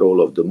 What is the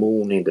role of the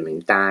moon in the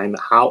meantime?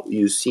 How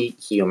you see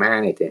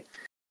humanity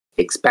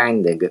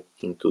expanding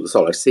into the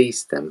solar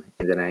system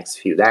in the next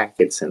few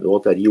decades, and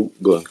what are you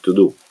going to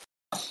do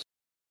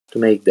to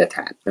make that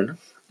happen?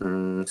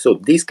 So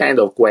these kind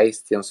of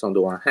questions on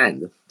the one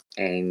hand,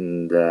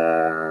 and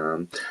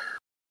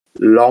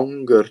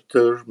longer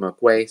term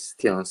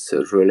questions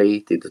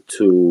related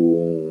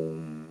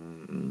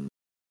to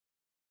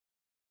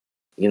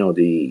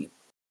the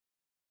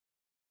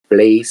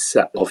place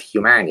of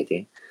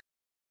humanity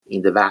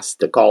in the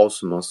vast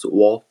cosmos,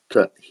 what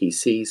he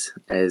sees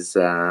as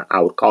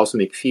our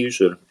cosmic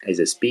future as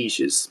a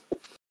species,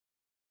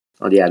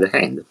 on the other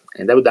hand.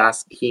 And I would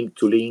ask him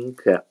to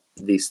link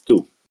these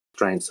two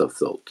trends of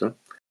thought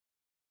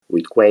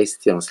with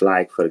questions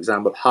like, for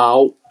example,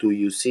 how do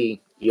you see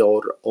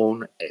your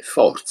own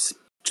efforts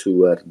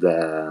toward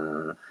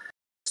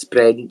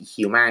spreading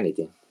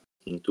humanity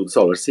into the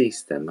solar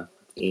system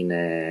in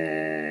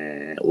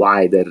a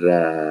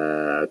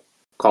wider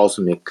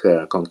cosmic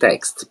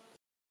context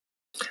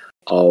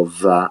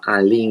of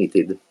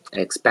unlimited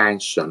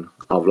expansion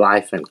of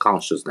life and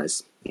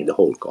consciousness in the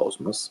whole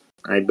cosmos?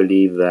 I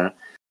believe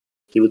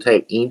he would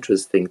have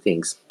interesting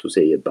things to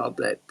say about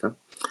that.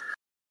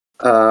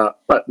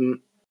 But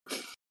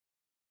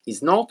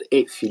he's not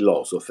a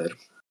philosopher.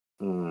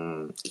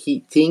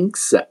 He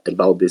thinks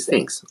about these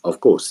things, of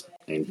course,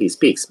 and he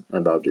speaks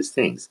about these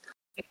things,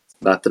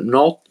 but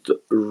not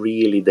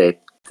really that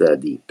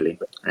deeply.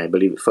 I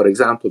believe, for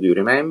example, do you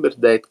remember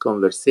that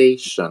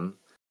conversation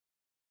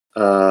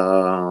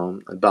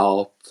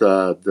about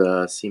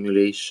the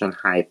simulation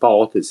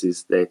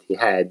hypothesis that he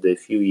had a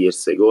few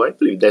years ago? I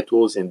believe that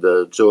was in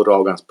the Joe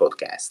Rogan's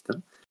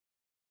podcast.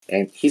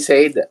 And he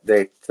said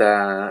that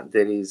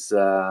there is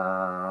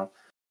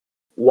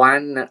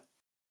one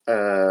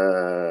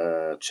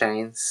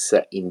chance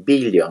in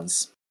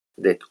billions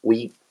that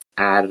we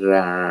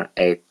are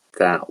at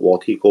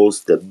what he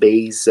calls the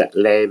base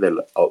level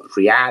of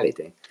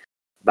reality,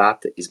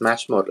 but it's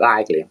much more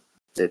likely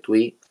that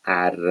we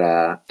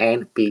are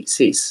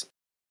NPCs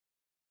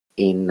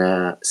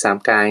in some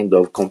kind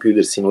of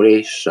computer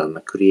simulation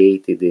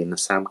created in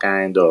some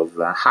kind of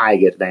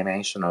higher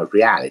dimensional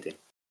reality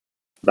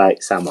by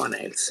someone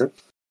else.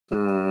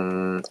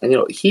 And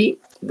he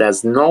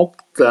does not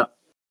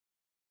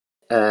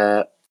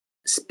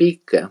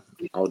speak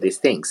of these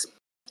things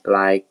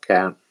like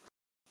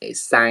a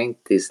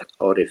scientist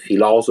or a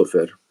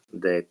philosopher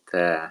that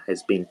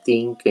has been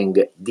thinking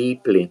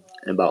deeply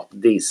about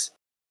this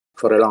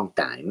for a long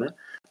time,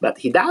 but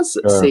he does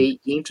say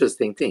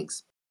interesting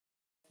things,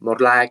 more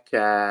like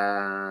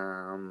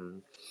a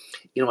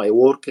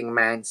working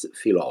man's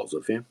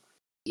philosophy.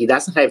 He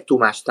doesn't have too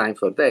much time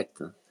for that,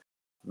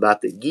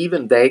 but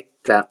given that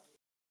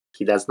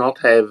he does not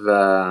have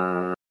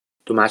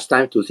too much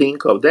time to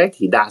think of that,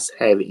 he does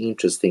have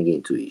interesting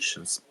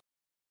intuitions.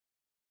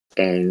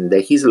 And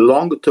his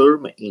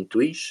long-term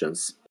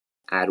intuitions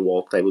are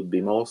what I would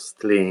be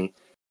mostly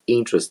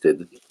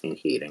interested in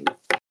hearing.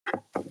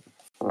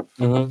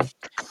 Mm-hmm.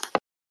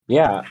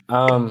 Yeah,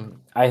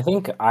 I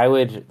think I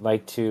would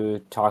like to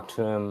talk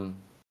to him.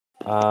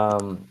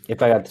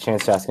 If I got the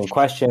chance to ask him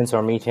questions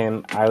or meet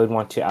him, I would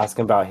want to ask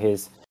him about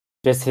his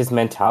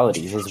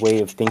mentality, his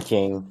way of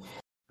thinking,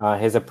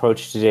 his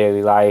approach to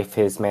daily life,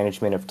 his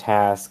management of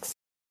tasks.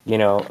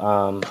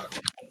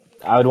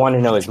 I would want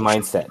to know his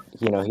mindset.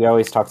 He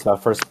always talks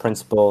about first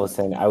principles,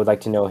 and I would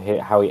like to know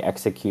how he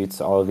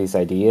executes all of these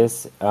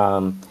ideas.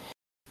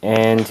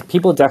 And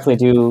people definitely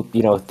do,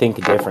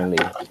 think differently,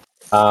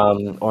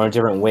 or in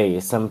different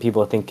ways. Some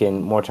people think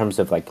in more terms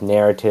of like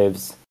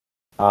narratives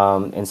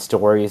and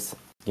stories,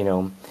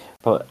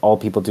 but all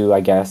people do,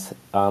 I guess.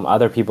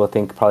 Other people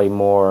think probably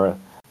more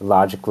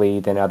logically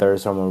than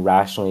others, or more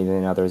rationally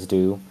than others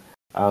do.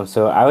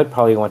 So I would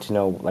probably want to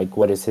know, like,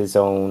 what is his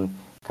own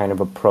kind of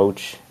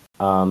approach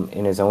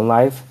in his own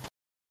life.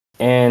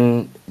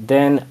 And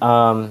then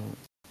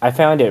I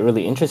found it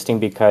really interesting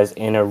because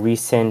in a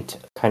recent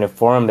kind of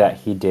forum that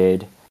he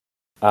did,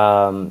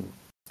 it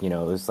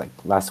was like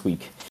last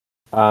week,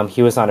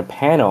 he was on a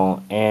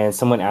panel and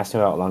someone asked him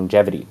about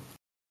longevity.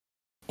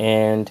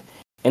 And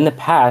in the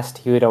past,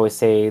 he would always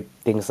say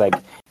things like,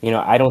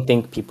 I don't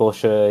think people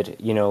should,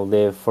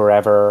 live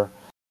forever,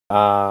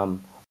 or,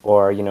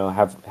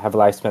 have a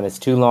lifespan that's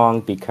too long,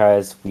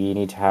 because we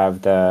need to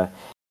have the,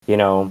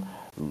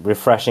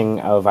 refreshing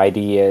of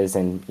ideas,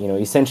 and,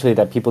 essentially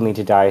that people need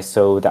to die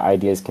so the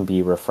ideas can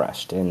be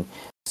refreshed. And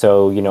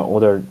so,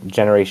 older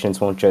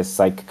generations won't just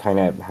like kind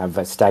of have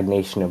a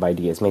stagnation of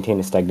ideas, maintain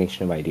a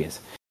stagnation of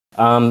ideas.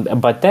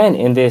 But then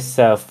in this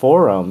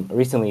forum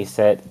recently,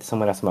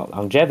 someone asked about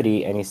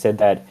longevity, and he said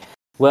that,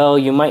 well,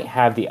 you might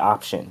have the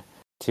option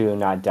to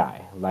not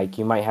die. Like,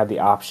 you might have the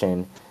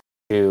option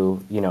to,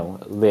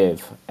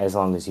 live as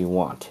long as you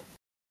want.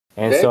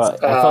 And so I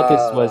thought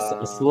this was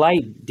a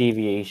slight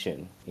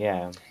deviation.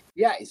 Yeah.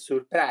 Yeah, it's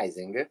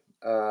surprising.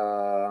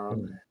 You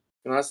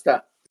must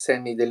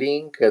send me the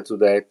link to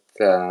that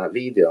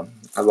video.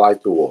 I'd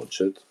like to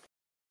watch it.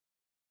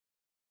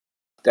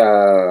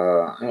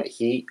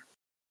 He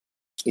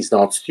is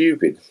not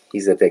stupid.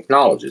 He's a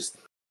technologist.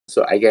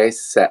 So I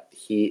guess I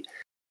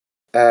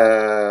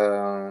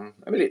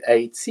mean,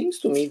 it seems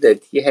to me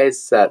that he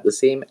has the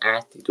same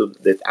attitude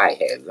that I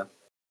have,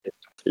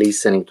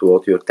 listening to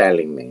what you're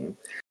telling me.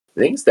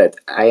 Things that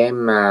I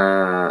am,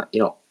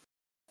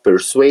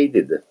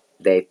 persuaded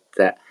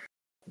that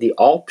the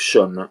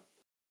option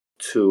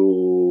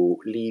to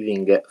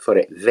living for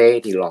a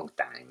very long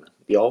time,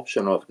 the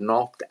option of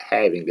not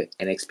having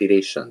an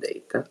expiration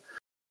date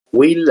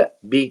will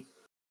be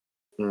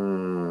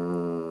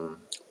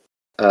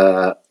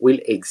will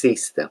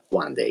exist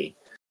one day,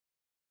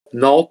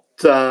 not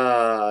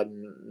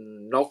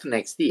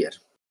next year.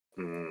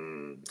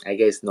 I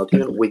guess not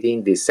even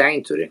within this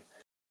century,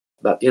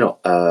 but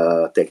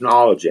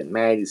technology and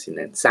medicine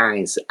and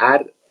science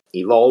are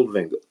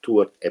evolving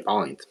toward a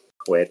point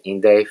where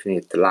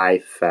indefinite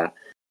life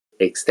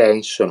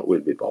extension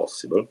will be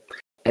possible.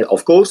 And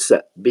of course,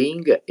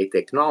 being a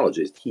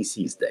technologist, he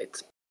sees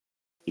that.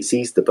 He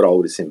sees the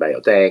progress in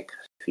biotech,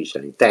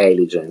 artificial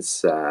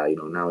intelligence.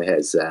 Now he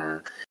has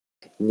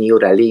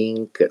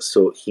Neuralink,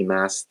 so he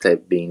must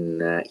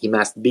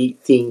be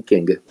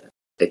thinking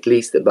at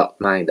least about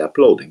mind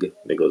uploading,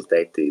 because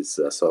that is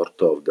sort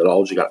of the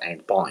logical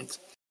endpoint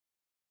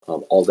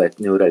of all that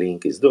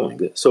Neuralink is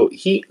doing. So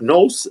he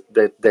knows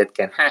that that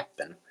can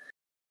happen,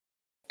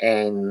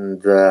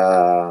 and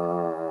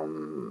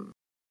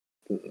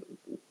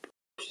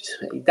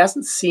he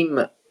doesn't seem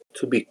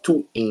to be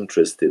too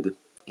interested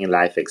in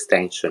life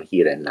extension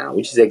here and now,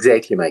 which is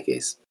exactly my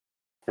case.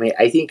 I mean,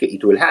 I think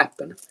it will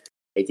happen.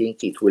 I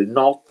think it will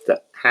not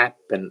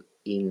happen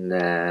in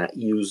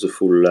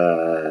useful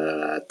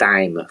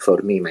time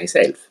for me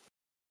myself.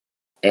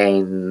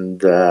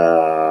 And,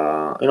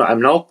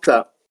 I'm not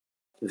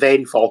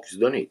very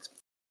focused on it.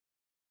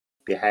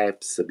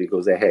 Perhaps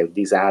because I have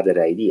these other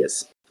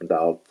ideas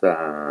about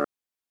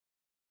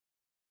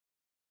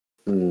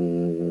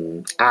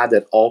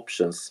other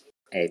options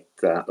at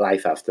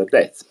life after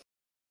death.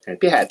 And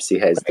perhaps he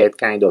has that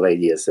kind of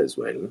ideas as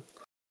well.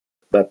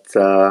 But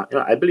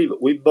I believe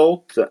we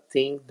both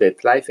think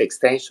that life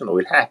extension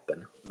will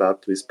happen,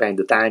 but we spend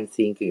the time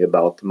thinking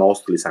about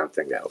mostly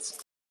something else.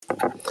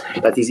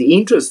 But it's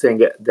interesting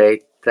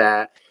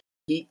that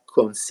he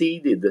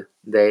conceded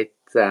that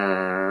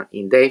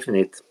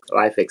indefinite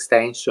life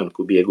extension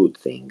could be a good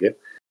thing,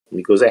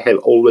 because I have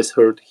always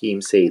heard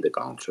him say the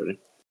contrary.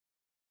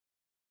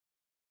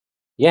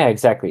 Yeah,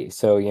 exactly.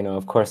 So,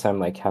 of course I'm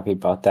like happy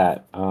about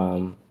that.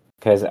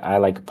 Because I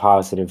like a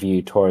positive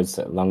view towards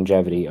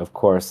longevity, of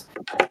course.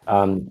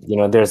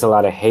 There's a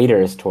lot of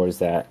haters towards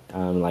that.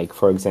 Like,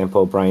 for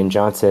example, Brian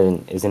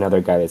Johnson is another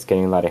guy that's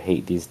getting a lot of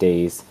hate these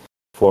days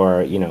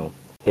for,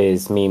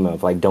 his meme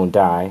of like, don't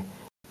die.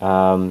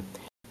 So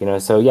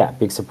yeah,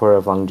 big supporter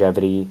of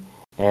longevity.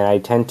 And I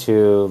tend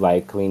to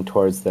like lean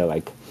towards the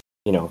like,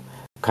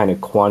 kind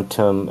of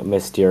quantum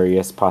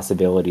mysterious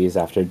possibilities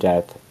after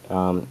death.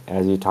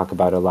 As you talk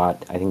about a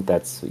lot, I think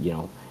that's,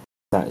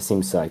 that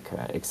seems like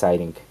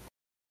exciting.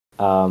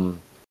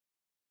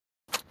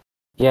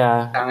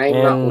 Yeah,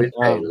 Time will and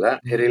tell. A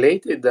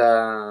related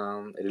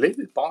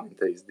point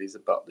is this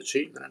about the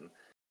children.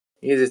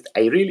 Is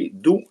I really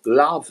do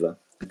love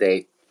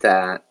that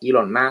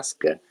Elon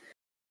Musk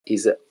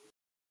is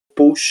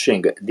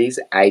pushing this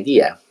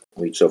idea,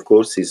 which of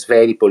course is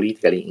very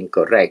politically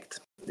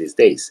incorrect these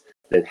days,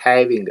 that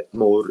having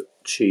more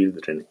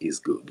children is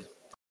good.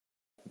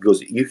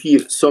 Because you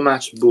hear so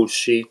much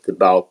bullshit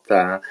about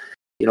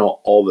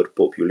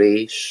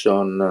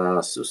overpopulation,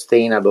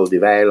 sustainable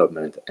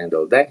development, and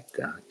all that.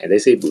 And I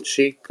say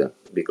bullshit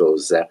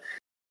because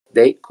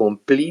they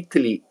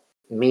completely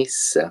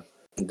miss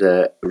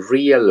the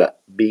real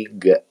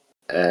big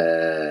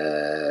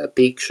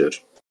picture,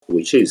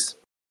 which is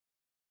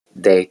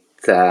that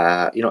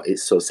a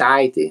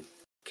society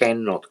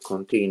cannot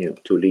continue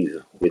to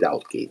live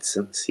without kids.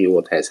 See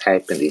what has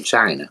happened in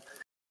China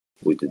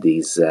with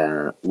this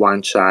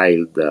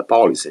one-child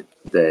policy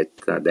that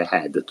they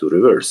had to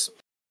reverse.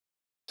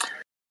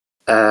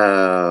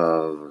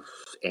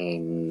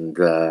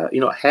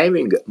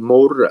 Having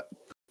more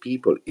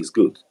people is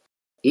good.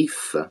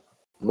 If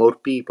more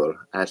people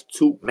are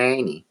too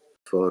many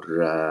for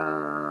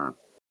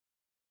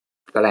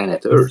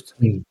planet Earth,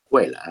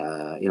 well,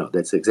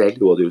 that's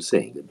exactly what you're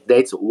saying.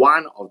 That's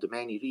one of the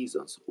many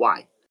reasons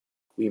why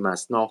we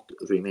must not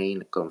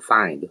remain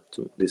confined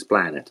to this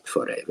planet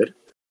forever.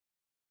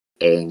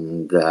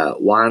 And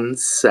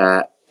once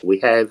we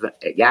have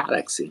a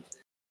galaxy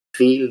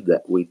filled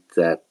with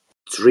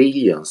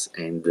trillions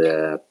and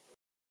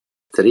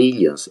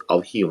trillions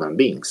of human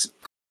beings,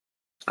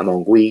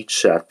 among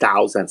which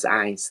thousands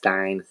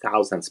Einstein,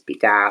 thousands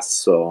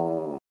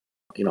Picasso,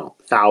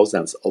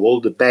 thousands of all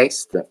the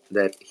best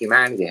that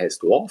humanity has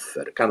to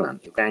offer. Come on,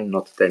 you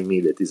cannot tell me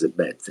that is a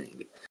bad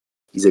thing.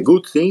 It's a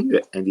good thing,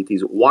 and it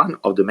is one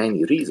of the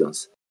many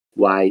reasons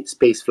why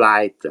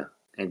spaceflight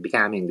and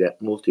becoming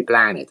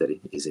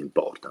multiplanetary is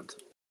important.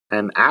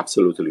 I'm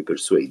absolutely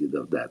persuaded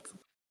of that.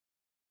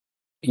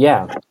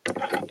 yeah,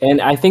 and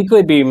I think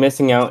we'd be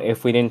missing out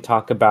if we didn't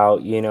talk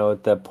about,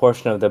 the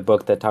portion of the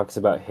book that talks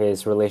about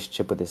his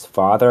relationship with his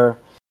father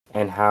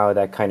and how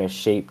that kind of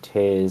shaped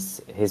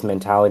his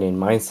mentality and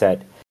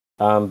mindset.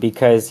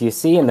 Because you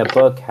see in the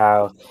book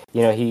how,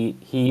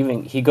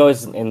 he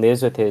goes and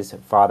lives with his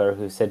father,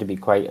 who's said to be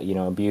quite,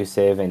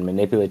 abusive and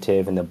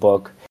manipulative in the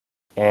book,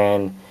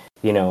 and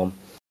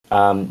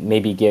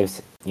maybe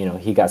gives,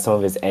 he got some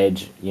of his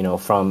edge,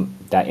 from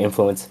that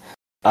influence.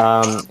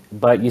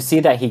 But you see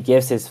that he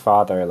gives his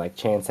father like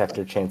chance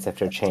after chance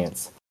after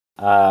chance,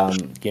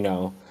 you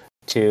know,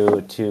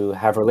 to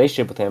have a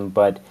relationship with him.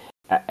 But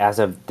as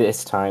of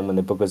this time, when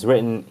the book was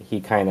written, he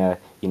kind of,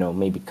 you know,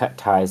 maybe cut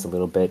ties a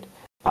little bit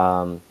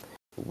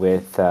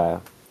with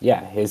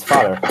yeah, his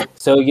father.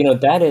 So you know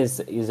that is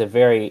a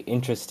very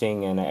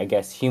interesting and I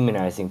guess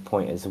humanizing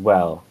point as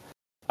well,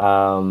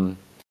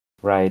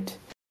 right?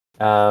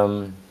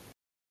 Um,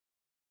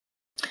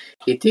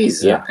 It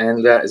is, yeah,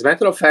 and as a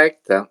matter of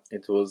fact,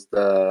 it was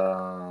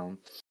the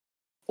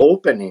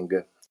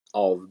opening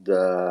of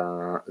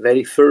the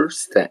very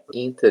first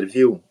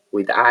interview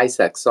with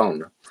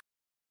Isaacson.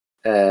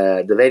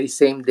 The very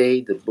same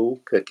day the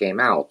book came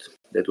out,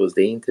 that was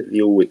the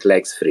interview with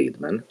Lex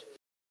Friedman,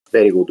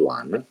 very good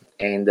one.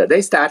 And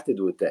they started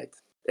with that.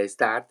 They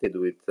started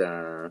with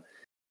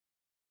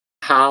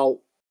how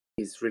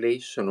his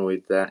relation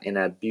with an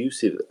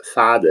abusive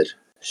father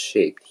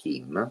shaped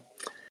him.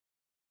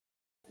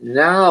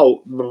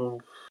 Now,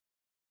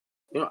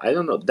 I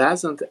don't know,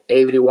 doesn't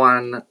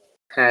everyone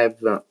have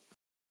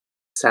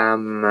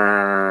some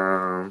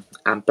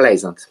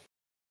unpleasant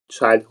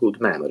childhood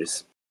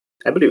memories?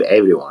 I believe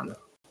everyone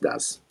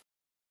does.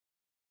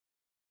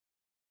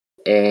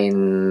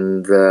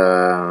 And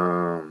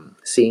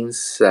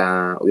since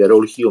we are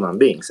all human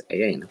beings,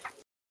 again,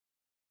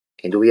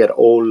 and we are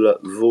all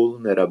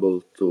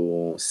vulnerable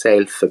to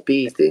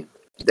self-pity,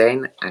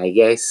 then I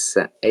guess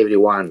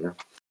everyone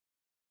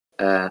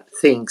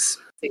thinks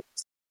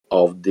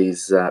of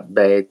these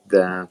bad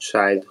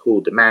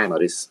childhood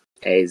memories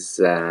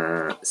as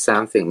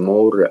something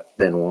more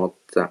than what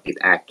it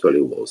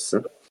actually was.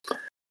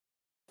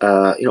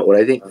 What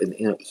I think,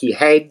 he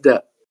had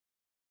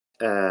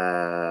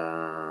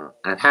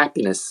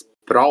unhappiness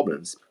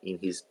problems in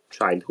his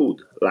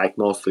childhood, like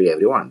mostly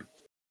everyone,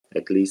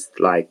 at least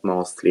like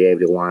mostly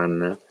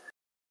everyone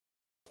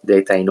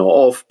that I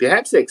know of,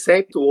 perhaps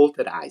except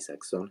Walter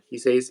Isaacson. He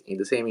says in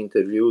the same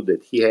interview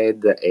that he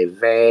had a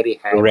very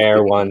rare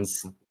happy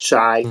ones.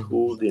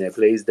 childhood in a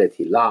place that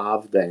he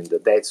loved, and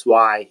that's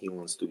why he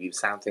wants to give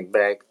something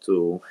back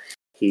to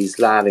his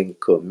loving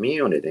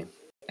community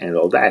and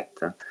all that.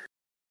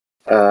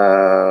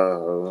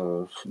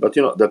 But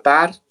the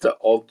part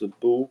of the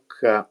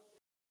book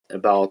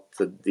about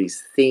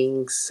these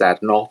things are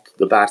not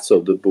the parts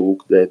of the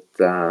book that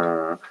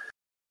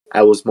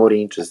I was more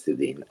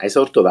interested in. I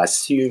sort of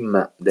assume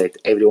that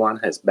everyone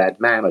has bad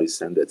memories,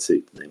 and that's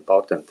it. The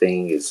important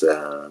thing is,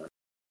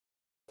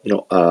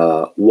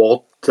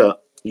 what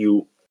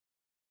you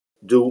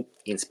do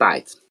in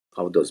spite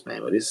of those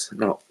memories.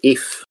 Now,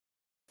 if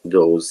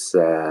those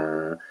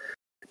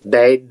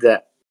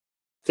bad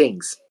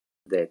things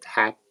that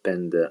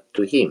happened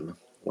to him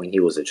when he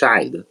was a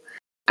child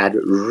are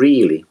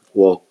really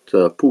what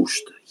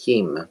pushed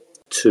him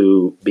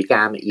to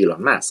become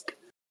Elon Musk,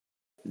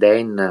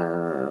 then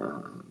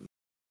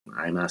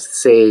I must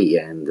say,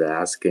 and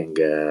asking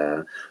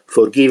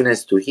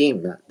forgiveness to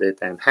him,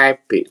 that I'm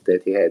happy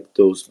that he had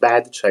those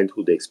bad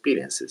childhood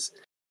experiences,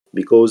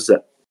 because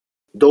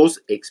those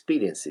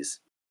experiences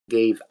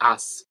gave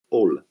us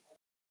all,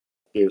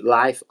 gave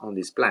life on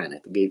this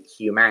planet, gave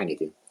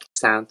humanity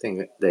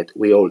something that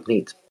we all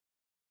need,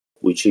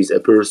 which is a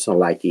person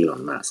like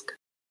Elon Musk.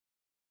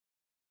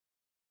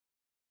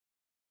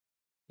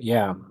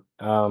 Yeah,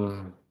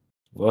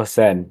 well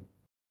said.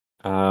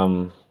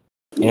 And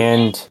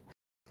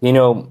you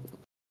know,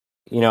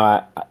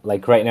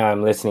 like right now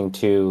I'm listening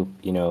to,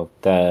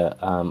 the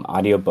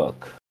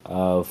audiobook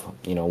of,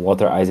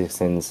 Walter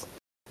Isaacson's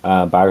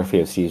biography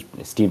of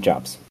Steve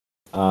Jobs.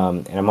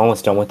 And I'm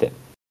almost done with it.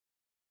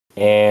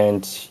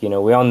 And,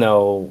 we all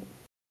know,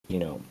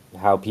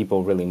 how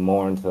people really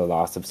mourned the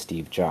loss of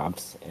Steve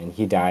Jobs. And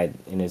he died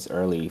in his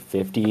early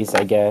 50s,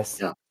 I guess.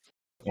 Yeah.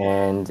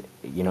 And,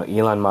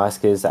 Elon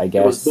Musk is, I He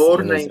was guess, in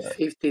born his in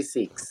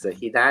 56.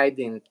 He died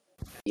in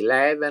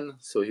 11,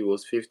 so he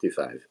was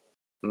 55.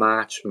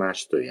 Much,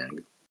 much too young.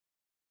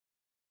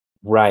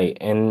 right.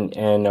 And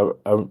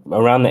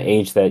around the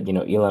age that,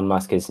 Elon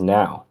Musk is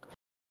now.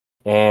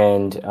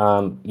 And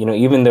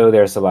even though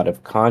there's a lot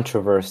of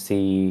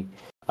controversy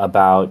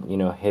about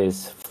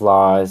his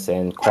flaws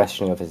and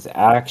questioning of his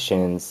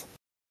actions,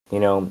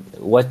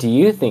 what do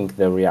you think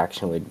the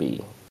reaction would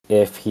be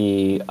if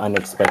he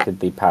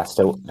unexpectedly passed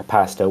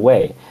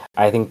away?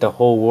 I think the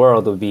whole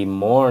world would be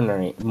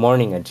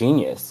mourning a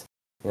genius.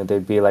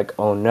 They'd be like,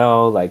 "Oh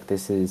no, like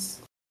this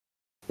is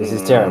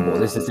terrible.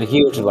 This is a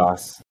huge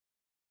loss."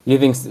 You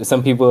think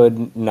some people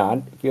would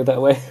not feel that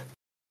way?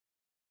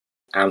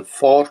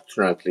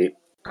 Unfortunately,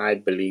 I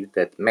believe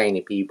that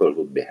many people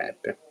would be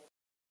happy.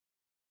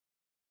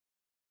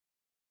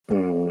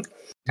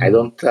 I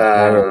don't.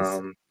 That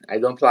is. I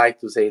don't like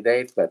to say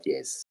that, but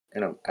yes,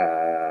 in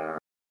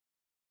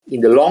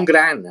the long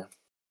run,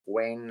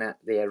 when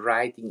they are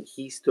writing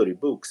history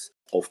books,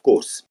 of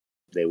course,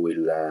 they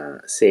will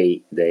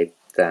say that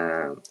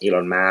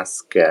Elon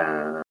Musk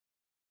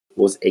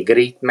was a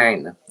great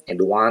man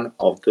and one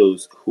of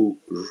those who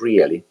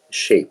really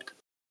shaped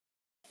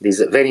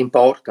this very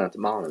important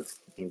moment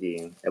in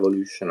the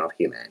evolution of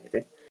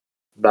humanity.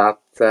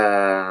 but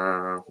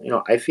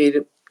I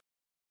feel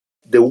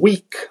the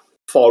week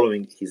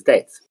following his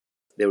death,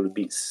 there will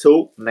be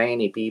so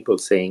many people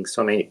saying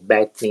so many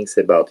bad things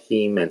about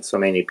him, and so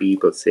many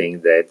people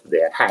saying that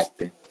they are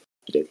happy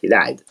that he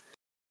died.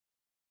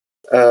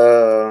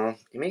 It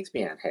makes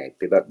me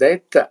unhappy, but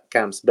that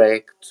comes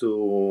back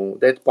to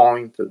that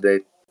point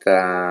that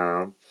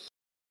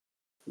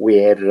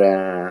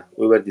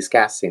we were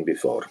discussing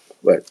before.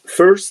 Well,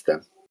 first,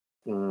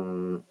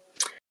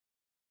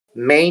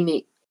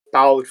 many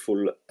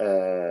powerful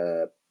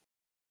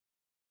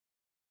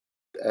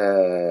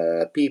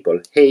people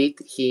hate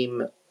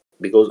him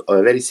because of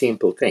a very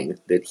simple thing,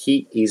 that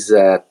he is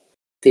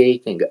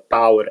taking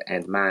power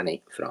and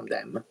money from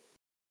them.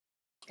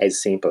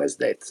 As simple as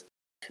that.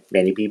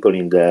 Many people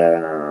in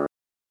the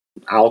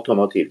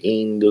automotive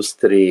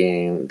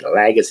industry, the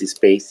legacy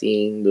space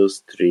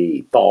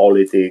industry,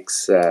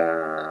 politics,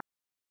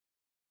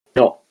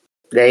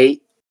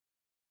 they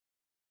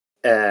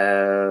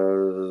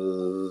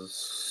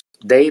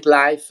their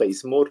life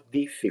is more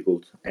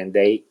difficult and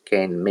they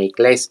can make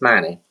less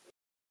money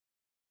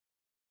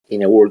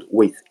in a world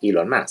with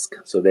Elon Musk,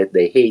 so that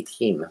they hate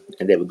him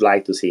and they would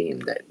like to see him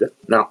dead.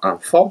 Now,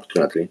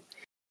 unfortunately,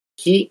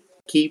 he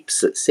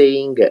keeps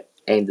saying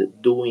and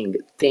doing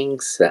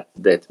things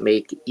that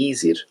make it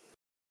easier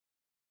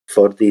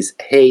for these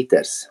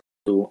haters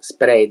to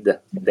spread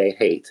their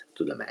hate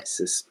to the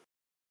masses.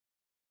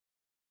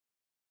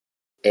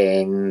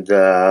 And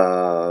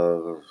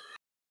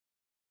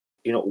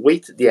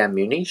with the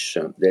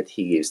ammunition that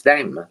he gives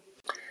them,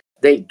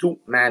 they do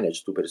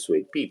manage to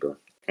persuade people.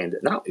 And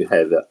now you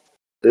have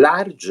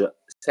large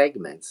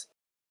segments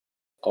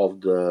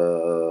of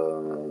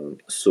the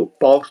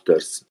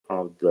supporters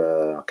of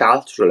the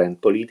cultural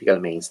and political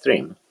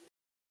mainstream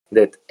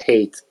that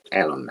hate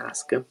Elon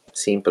Musk.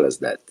 Simple as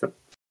that.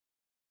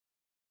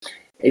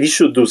 And he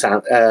should do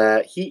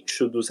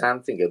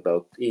something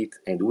about it,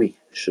 and we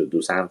should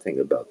do something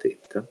about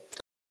it.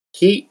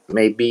 He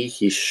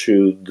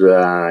should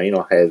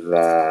have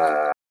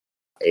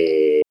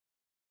a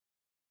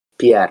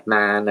PR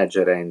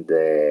manager and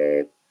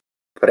a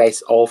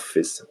press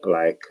office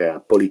like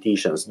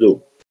politicians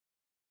do,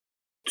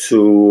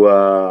 to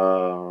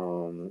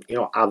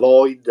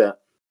avoid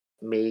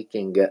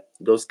making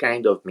those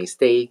kind of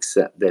mistakes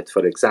that,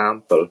 for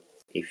example,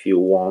 if you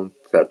want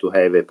to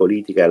have a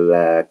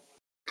political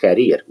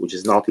career, which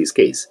is not his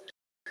case,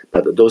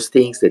 but those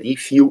things that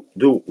if you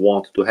do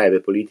want to have a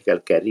political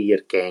career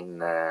can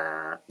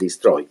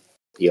destroy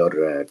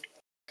your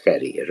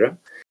career,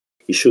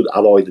 you should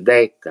avoid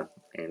that,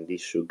 and you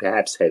should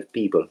perhaps have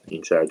people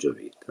in charge of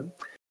it.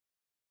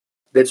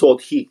 That's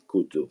what he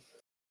could do.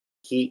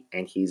 He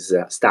and his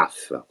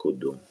staff could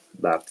do.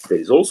 But there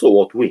is also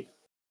what we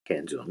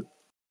can do.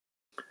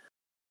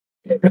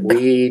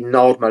 We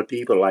normal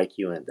people like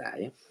you and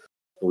I,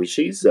 which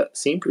is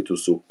simply to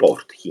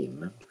support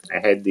him. I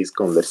had this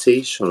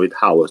conversation with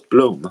Howard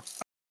Bloom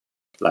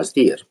last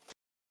year.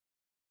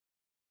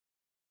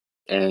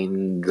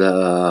 And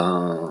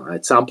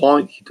at some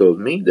point he told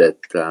me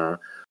that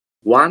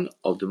one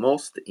of the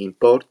most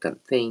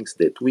important things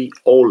that we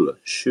all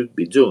should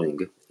be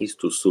doing is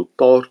to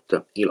support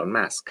Elon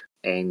Musk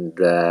and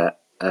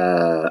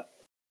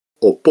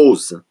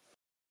oppose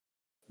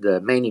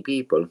the many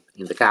people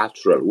in the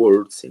cultural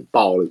worlds, in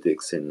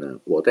politics, in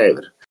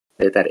whatever,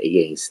 that are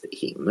against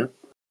him.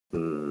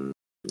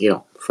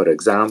 For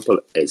example,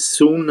 as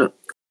soon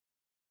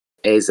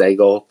as I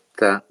got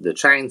the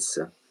chance,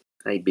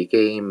 I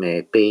became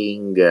a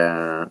paying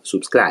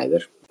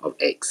subscriber of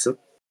X.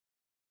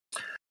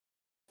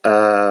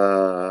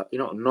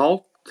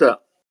 Not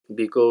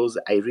because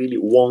I really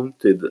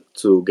wanted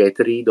to get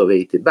rid of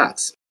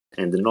 $80,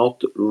 and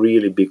not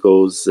really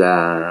because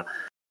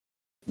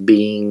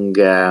being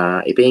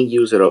a paying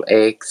user of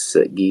X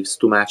gives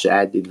too much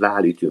added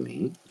value to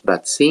me,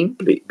 but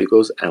simply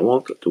because I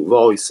want to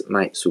voice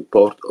my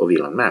support of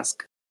Elon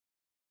Musk.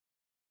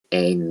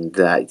 And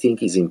I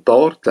think it's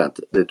important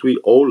that we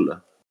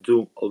all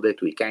do all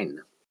that we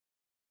can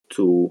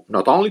to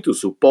not only to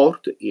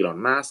support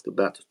Elon Musk,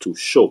 but to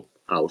show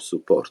our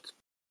support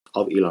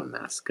of Elon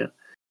Musk.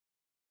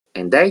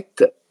 And that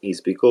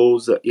is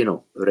because,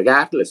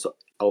 regardless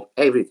of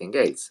everything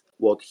else,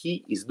 what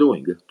he is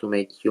doing to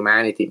make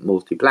humanity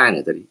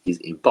multiplanetary is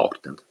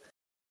important.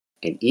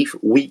 And if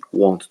we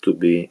want to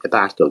be a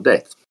part of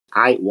that,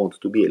 I want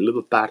to be a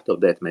little part of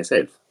that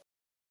myself.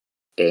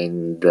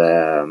 And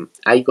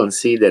I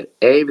consider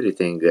every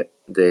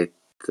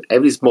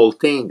small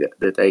thing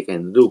that I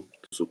can do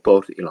to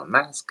support Elon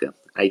Musk,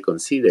 I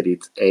consider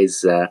it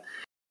as a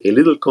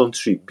little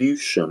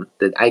contribution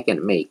that I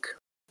can make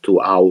to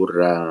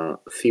our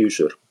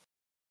future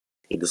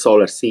in the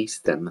solar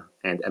system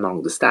and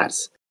among the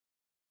stars,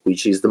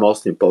 which is the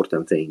most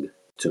important thing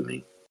to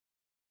me.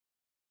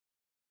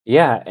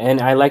 Yeah,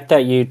 and I like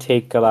that you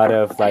take a lot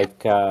of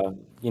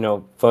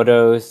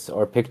photos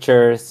or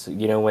pictures,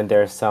 when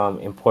there's some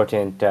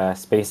important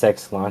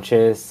SpaceX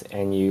launches,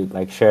 and you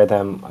share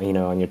them,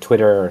 on your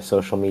Twitter or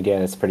social media.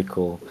 That's pretty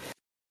cool.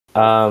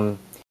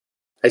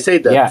 I say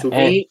that Yeah, to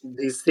and me,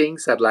 these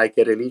things are like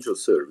a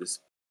religious service.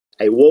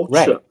 I watch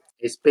right.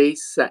 a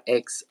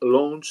SpaceX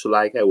launch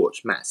like I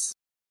watch Mass.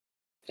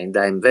 And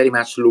I'm very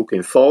much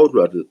looking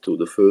forward to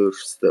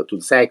the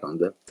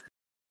second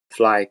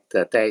flight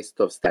test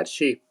of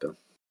Starship,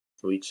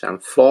 which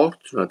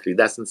unfortunately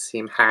doesn't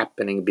seem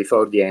happening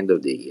before the end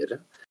of the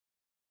year.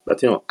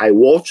 But I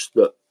watched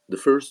the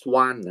first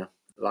one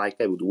like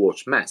I would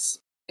watch Mass,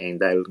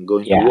 and I'm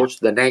going to Yeah. watch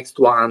the next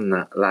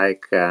one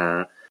like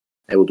I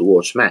would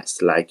watch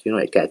Mass, like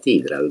a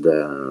cathedral.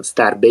 The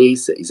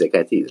Starbase is a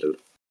cathedral.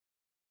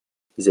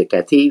 It's a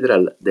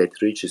cathedral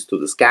that reaches to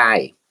the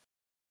sky,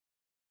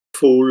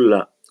 full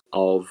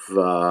of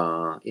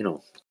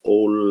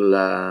all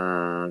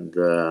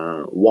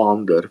the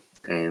wonder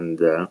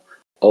and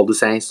all the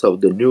sense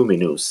of the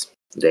numinous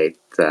that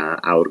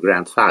our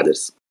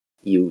grandfathers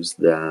used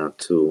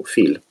to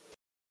feel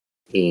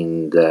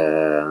in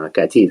the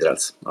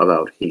cathedrals of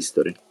our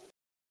history.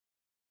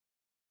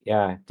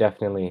 Yeah,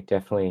 definitely,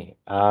 definitely.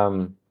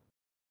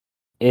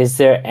 Is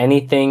there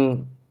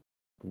anything,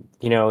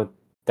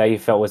 that you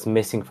felt was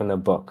missing from the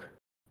book?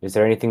 Is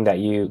there anything that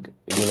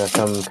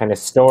some kind of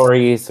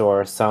stories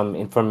or some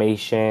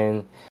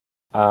information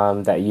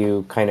that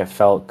you kind of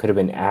felt could have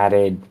been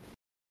added,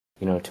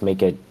 to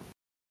make it,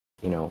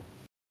 you know,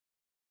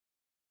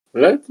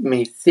 Let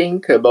me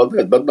think about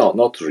that, but no,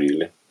 not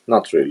really.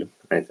 Not really,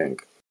 I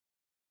think.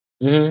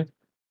 hmm It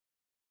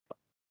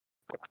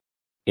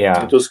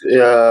Yeah. was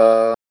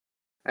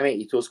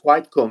it was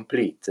quite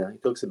complete.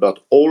 It talks about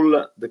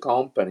all the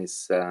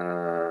companies,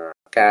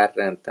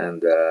 current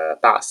and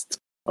past,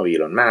 of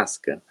Elon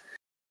Musk.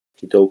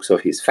 He talks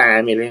of his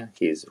family,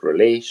 his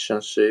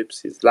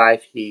relationships, his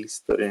life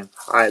history,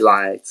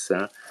 highlights.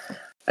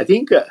 I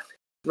think,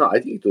 no, I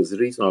think it was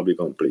reasonably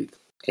complete.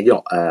 And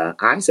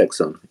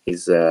Isaacson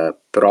is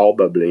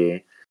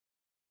probably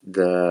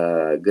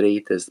the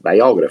greatest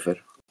biographer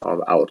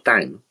of our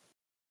time.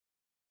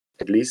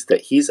 At least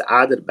his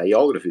other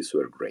biographies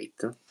were great.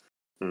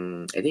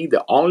 I think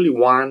the only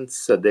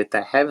ones that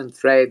I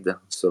haven't read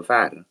so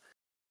far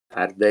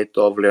are that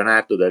of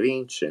Leonardo da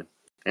Vinci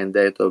and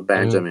that of hmm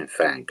Benjamin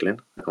Franklin.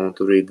 I want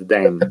to read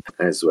them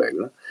as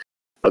well.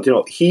 But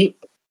he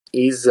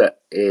is a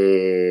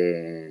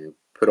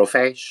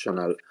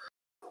professional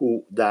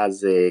who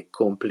does a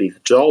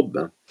complete job,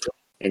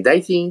 and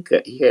I think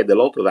he had a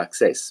lot of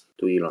access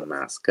to Elon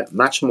Musk,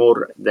 much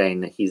more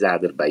than his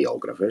other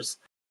biographers.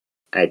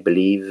 I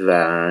believe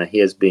he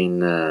has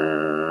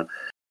been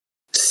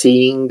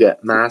seeing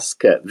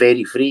Musk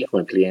very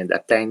frequently and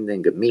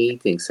attending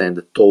meetings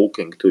and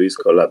talking to his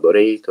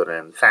collaborator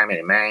and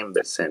family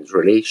members and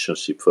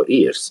relationship for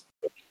years.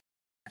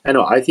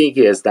 I think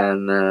he has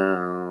done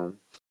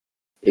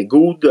a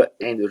good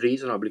and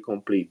reasonably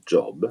complete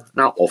job.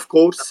 Now, of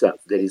course,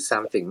 there is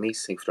something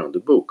missing from the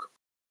book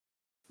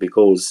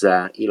because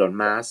Elon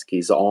Musk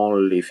is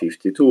only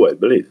 52, I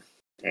believe.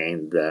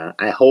 And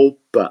I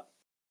hope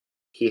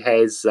he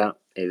has a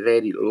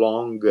very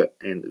long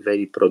and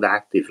very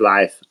productive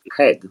life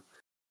ahead.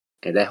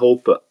 And I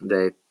hope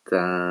that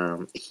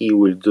he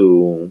will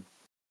do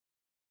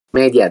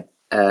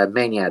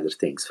many other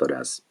things for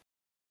us.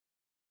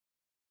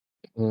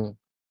 mm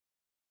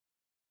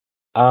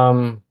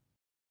Um,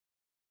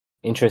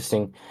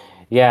 Interesting.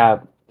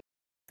 Yeah,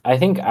 I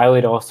think I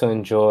would also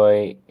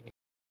enjoy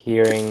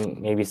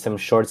hearing maybe some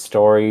short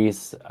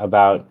stories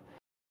about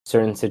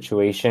certain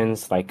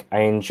situations. Like I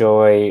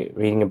enjoy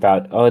reading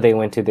about, oh, they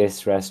went to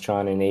this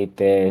restaurant and ate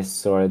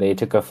this, or they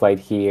took a flight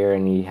here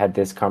and he had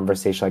this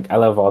conversation. Like I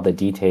love all the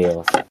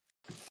details.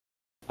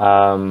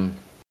 Um,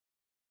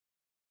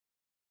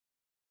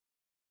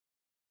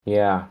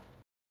 yeah.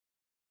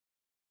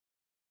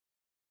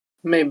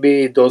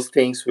 Maybe those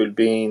things will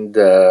be in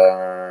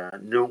the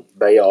new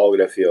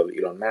biography of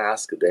Elon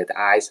Musk that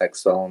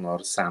Isaacson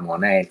or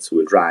someone else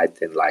will write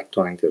in like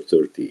 20 or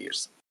 30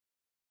 years.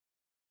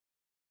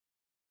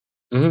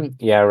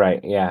 Yeah, right.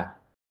 Yeah.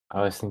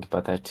 I was thinking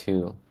about that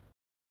too.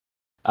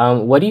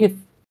 What do you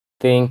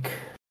think?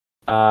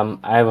 I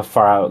have a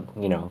far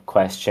out,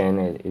 question.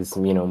 It is,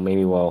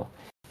 maybe we'll,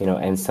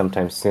 end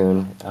sometime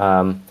soon.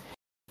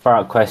 Far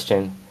out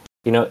question.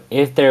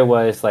 If there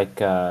was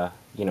like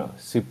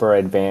super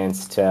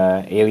advanced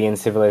alien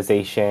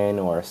civilization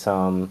or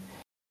some,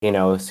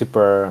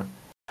 super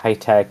high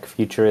tech,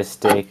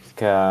 futuristic,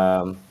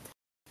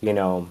 you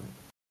know,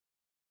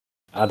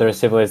 other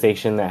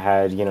civilization that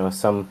had,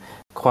 some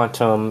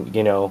quantum,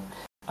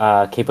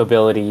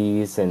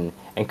 capabilities and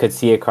could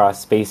see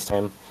across space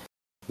time,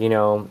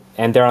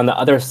 and they're on the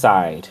other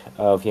side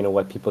of,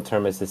 what people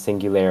term as the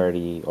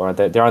singularity, or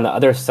they're on the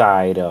other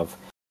side of,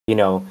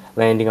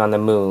 landing on the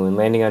moon,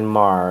 landing on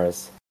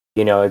Mars,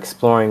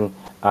 exploring,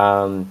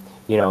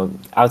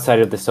 outside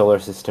of the solar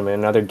system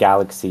and other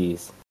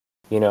galaxies,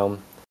 you know,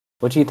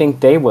 what do you think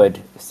they would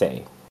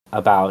say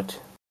about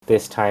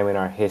this time in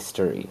our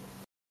history?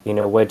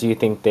 What do you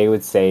think they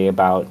would say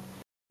about,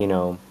 you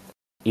know,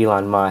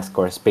 Elon Musk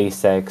or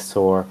SpaceX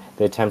or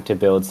the attempt to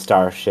build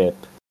Starship?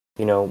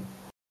 You know,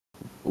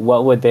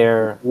 what What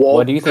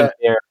do you think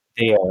their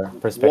their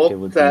perspective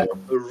would be.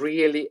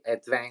 Really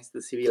advanced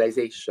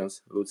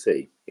civilizations would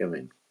say, you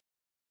mean?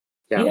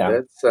 Yeah.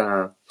 That's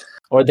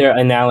Or their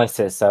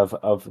analysis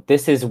of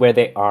this is where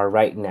they are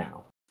right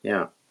now.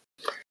 yeah.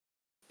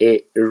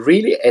 A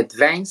really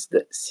advanced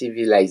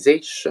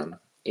civilization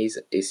is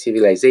a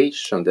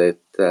civilization that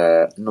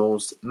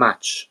knows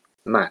much,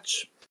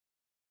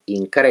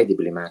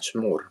 incredibly much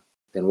more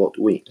than what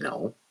we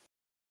know.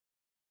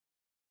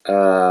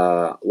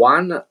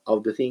 One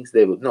of the things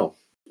they would know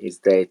is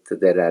that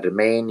there are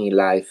many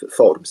life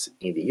forms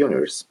in the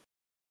universe,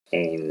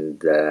 and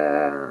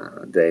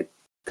that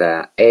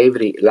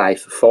every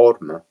life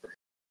form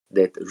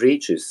that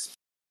reaches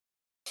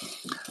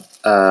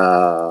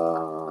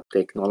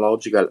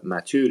technological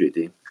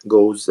maturity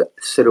goes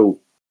through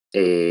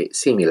a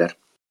similar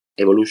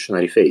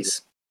evolutionary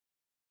phase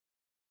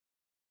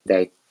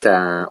that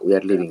we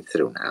are living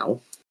through now.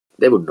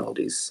 They would know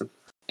this,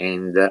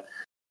 and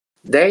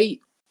they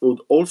would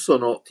also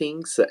know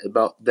things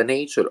about the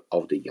nature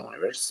of the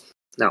universe.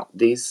 Now,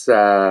 this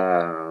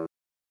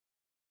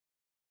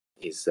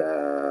is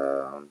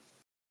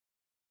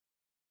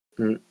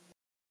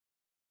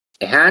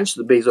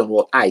enhanced based on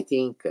what I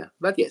think,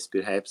 but yes,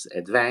 perhaps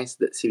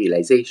advanced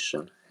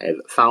civilization have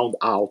found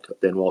out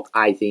than what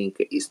I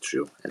think is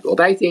true. And what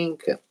I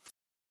think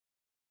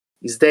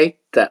is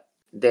that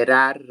there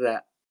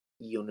are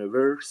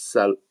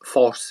universal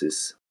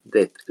forces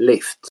that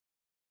lift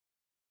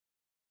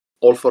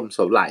all forms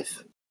of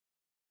life,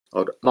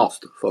 or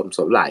most forms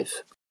of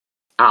life,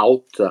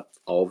 out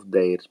of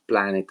their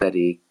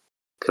planetary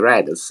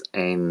cradles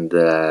and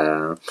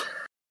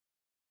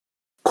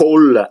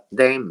call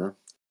them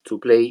to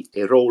play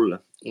a role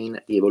in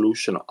the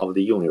evolution of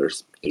the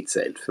universe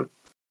itself.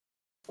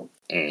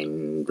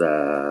 And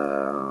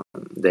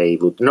they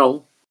would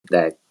know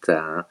that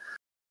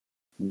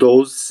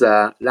those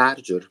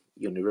larger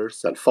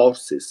universal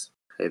forces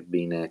have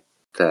been at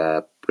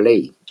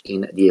play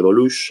in the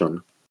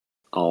evolution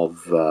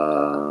of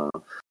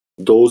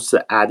those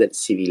other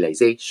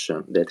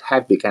civilizations that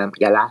have become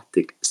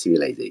galactic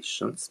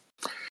civilizations.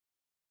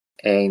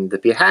 And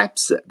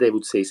perhaps they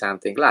would say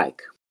something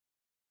like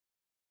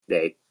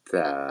that,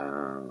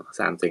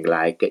 something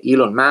like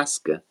Elon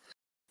Musk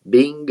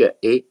being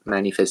a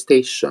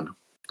manifestation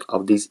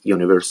of these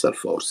universal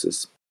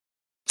forces.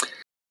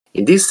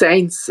 In this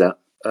sense,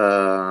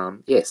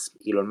 yes,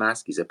 Elon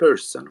Musk is a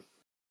person,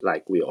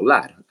 like we all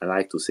are. I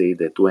like to say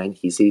that when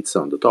he sits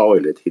on the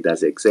toilet, he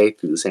does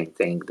exactly the same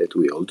thing that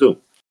we all do.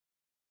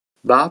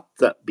 But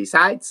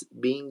besides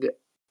being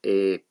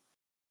a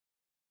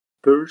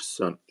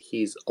person,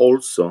 he is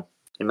also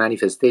a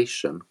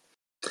manifestation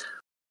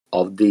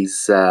of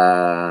these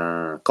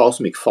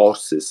cosmic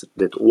forces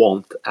that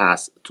want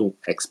us to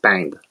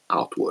expand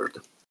outward.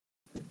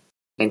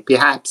 And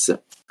perhaps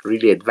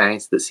really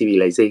advanced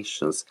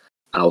civilizations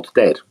out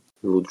there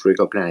would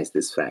recognize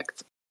this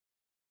fact.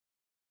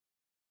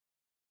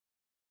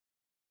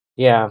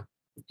 Yeah,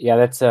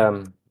 that's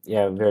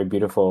very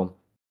beautiful.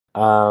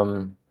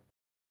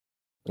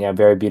 Yeah,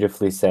 very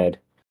beautifully said.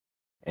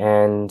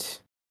 And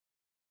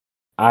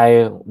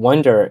I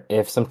wonder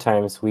if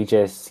sometimes we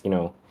just,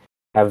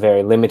 have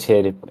very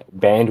limited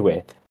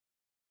bandwidth.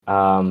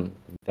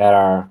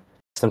 That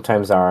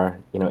sometimes our,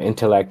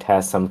 intellect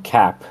has some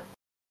cap,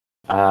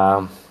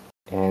 and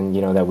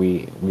that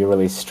we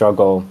really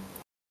struggle,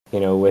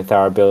 with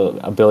our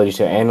ability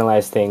to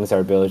analyze things, our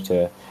ability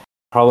to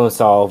problem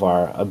solve,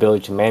 our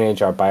ability to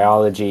manage our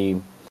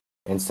biology,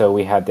 and so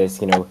we have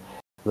this,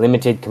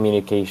 limited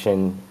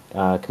communicative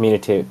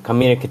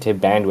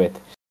bandwidth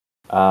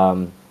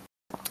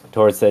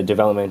towards the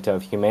development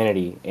of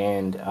humanity,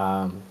 and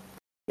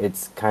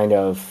it's kind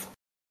of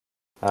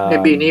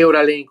Maybe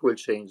Neuralink will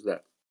change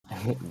that.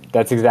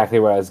 That's exactly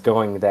where I was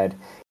going. That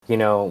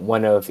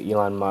one of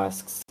Elon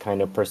Musk's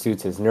kind of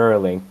pursuits is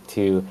Neuralink,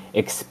 to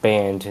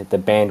expand the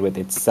bandwidth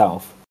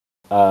itself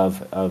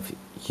of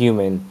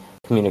human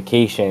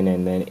communication,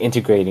 and then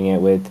integrating it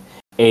with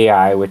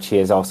AI, which he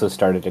has also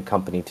started a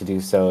company to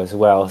do so as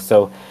well.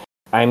 So,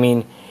 I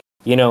mean,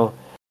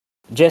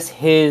 just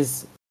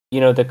his,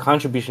 the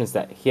contributions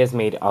that he has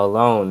made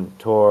alone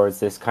towards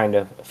this kind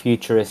of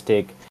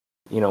futuristic,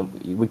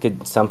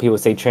 some people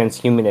say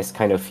transhumanist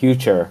kind of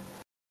future,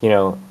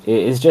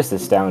 is just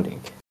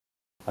astounding.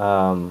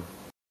 And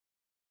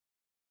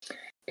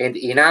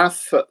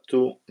enough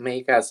to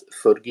make us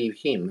forgive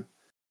him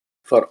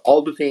for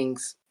all the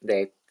things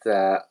that,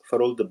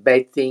 for all the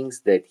bad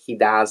things that he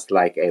does,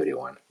 like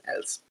everyone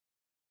else.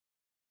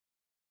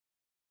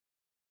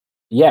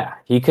 Yeah,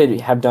 he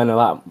could have done a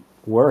lot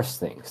worse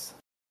things.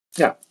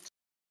 Yeah.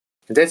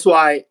 And that's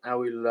why I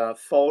will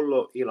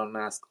follow Elon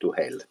Musk to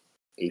hell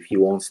if he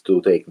wants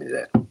to take me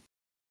there.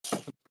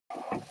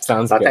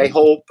 Sounds but good.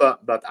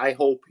 I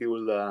hope he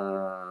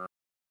will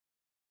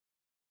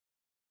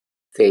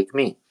take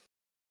me,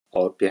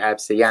 or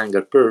perhaps a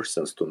younger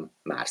persons, to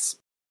Mars.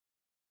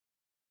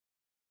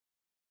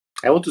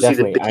 I want to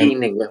Definitely. see the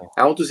beginning.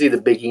 I want to see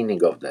the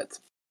beginning of that.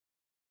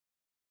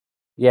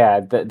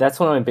 Yeah, that's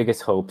one of my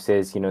biggest hopes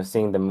is,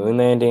 seeing the moon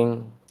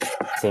landing,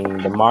 seeing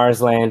the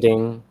Mars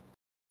landing,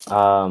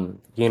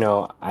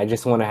 I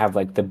just want to have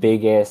like the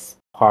biggest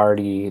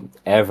party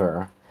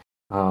ever,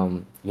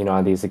 on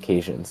these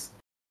occasions.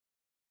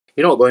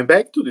 Going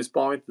back to this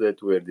point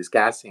that we're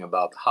discussing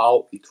about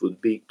how it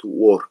would be to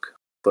work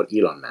for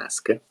Elon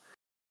Musk,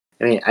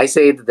 I mean, I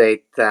said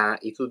that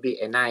it would be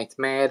a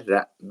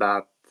nightmare,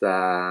 but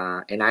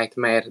a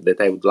nightmare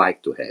that I would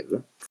like to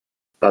have.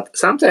 But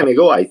some time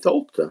ago, I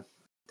thought that,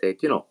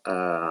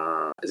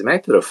 as a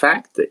matter of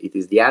fact, it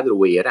is the other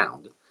way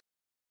around.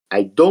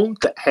 I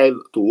don't have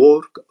to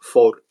work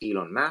for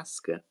Elon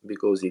Musk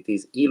because it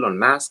is Elon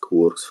Musk who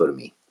works for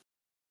me.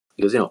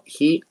 Because,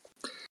 he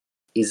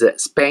is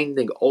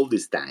spending all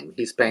this time,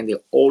 he's spending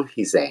all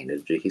his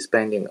energy, he's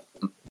spending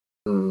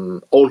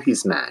all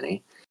his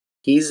money,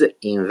 he's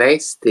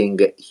investing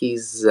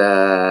his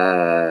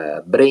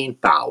brain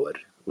power,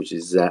 which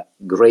is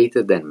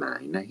greater than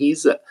mine.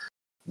 He's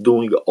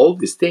doing all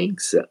these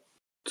things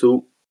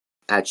to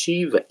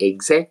achieve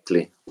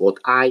exactly what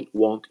I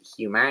want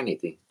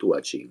humanity to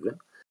achieve.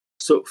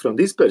 So from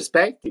this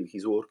perspective,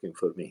 he's working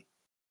for me.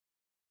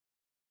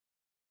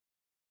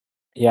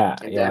 Yeah,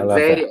 And yeah, I I'm love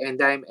very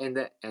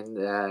that.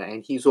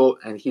 and he's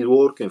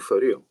working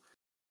for you.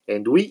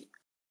 And we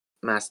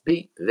must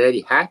be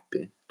very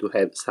happy to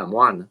have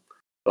someone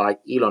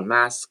like Elon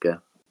Musk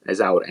as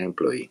our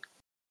employee.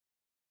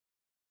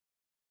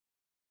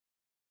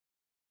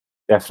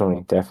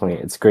 Definitely,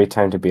 definitely. It's a great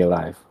time to be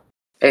alive.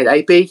 And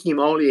I pay him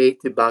only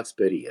 $80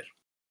 per year.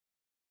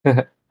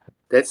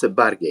 That's a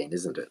bargain,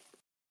 isn't it?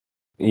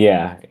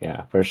 Yeah,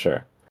 yeah, for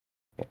sure.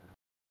 Yeah.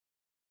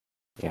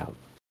 Yeah.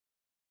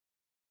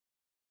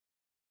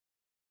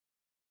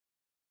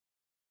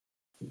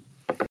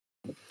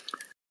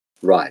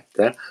 Right.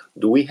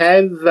 Do we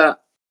have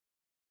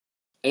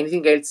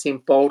anything else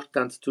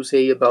important to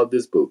say about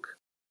this book?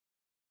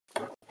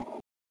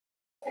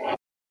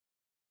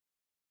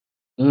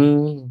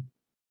 Mm,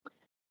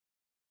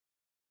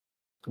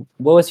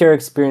 what was your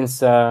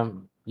experience,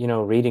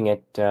 reading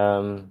it?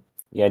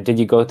 Yeah, did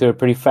you go through it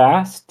pretty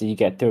fast? Did you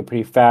get through it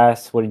pretty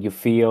fast? What did you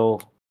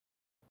feel?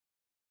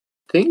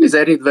 Thing is,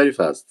 I read very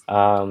fast.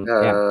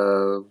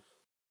 Yeah.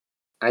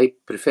 I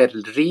prefer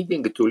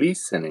reading to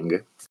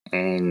listening,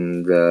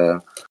 and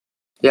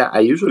I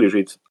usually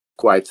read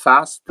quite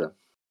fast.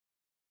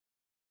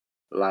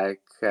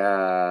 Like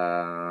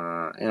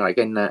I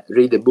can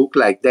read a book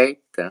like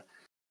that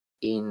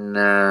in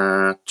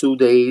 2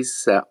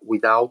 days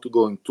without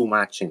going too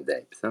much in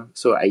depth.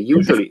 So I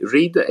usually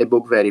read a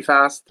book very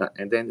fast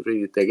and then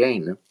read it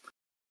again,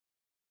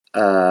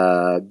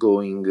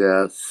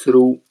 going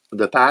through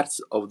the parts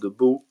of the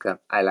book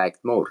I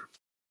liked more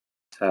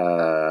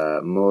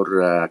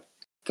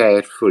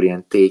carefully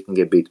and taking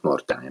a bit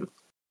more time.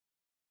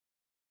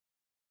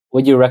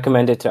 Would you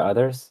recommend it to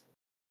others?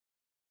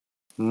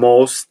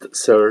 Most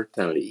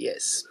certainly,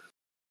 yes,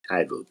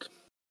 I would.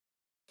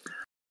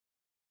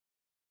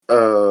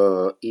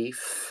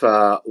 If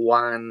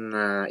one,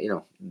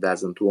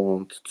 doesn't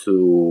want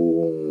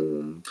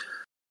to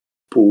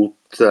put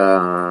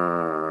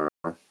the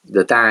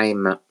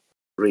time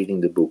reading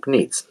the book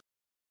needs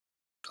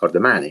or the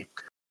money,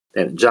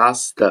 then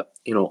just,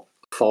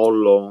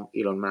 follow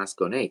Elon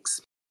Musk on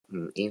X,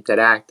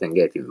 interact and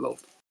get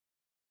involved.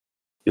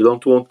 You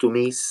don't want to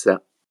miss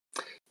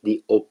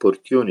the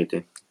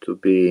opportunity to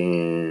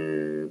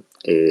be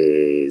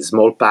a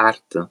small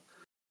part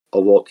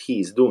of what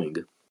he is doing,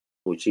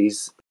 which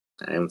is,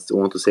 I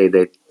want to say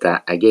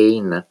that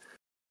again,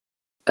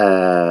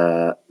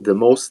 the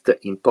most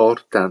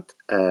important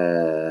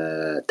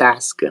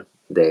task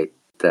that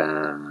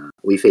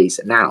we face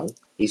now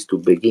is to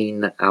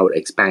begin our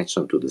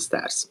expansion to the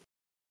stars.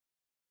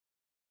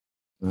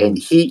 And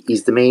he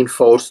is the main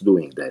force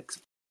doing that.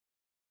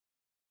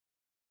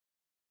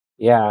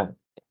 Yeah.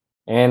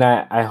 And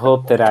I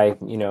hope that I,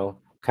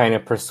 kind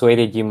of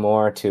persuaded you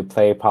more to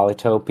play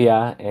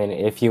Polytopia. And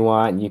if you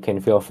want, you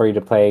can feel free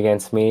to play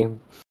against me.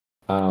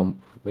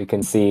 We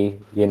can see,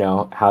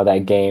 how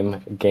that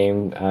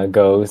game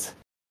goes.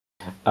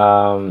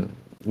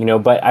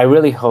 But I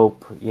really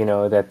hope,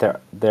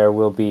 that there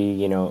will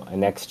be, a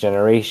next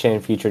generation,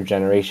 future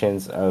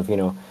generations of,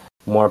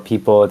 more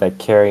people that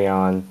carry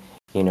on,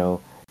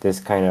 this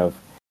kind of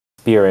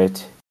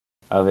spirit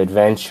of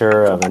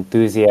adventure, of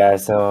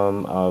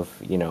enthusiasm, of,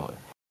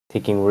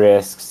 taking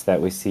risks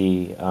that we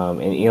see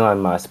in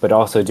Elon Musk, but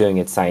also doing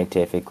it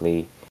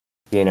scientifically,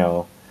 you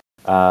know,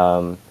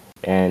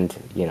 and,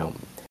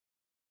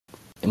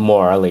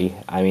 morally.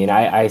 I mean,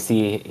 I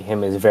see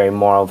him as a very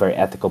moral, very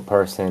ethical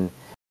person.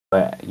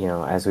 But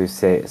as we've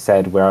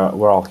said,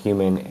 we're all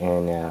human,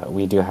 and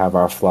we do have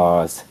our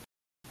flaws.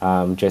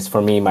 Just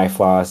for me, my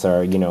flaws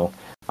are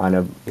on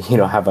a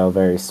have a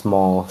very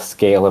small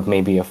scale of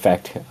maybe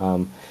effect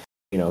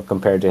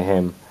compared to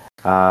him.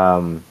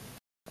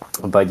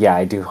 But yeah,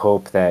 I do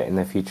hope that in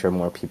the future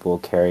more people will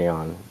carry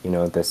on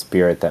the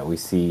spirit that we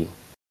see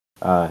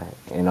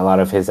in a lot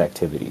of his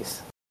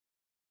activities.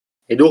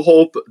 I do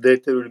hope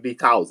that there will be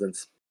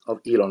thousands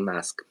of Elon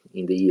Musk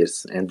in the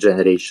years and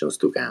generations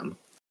to come.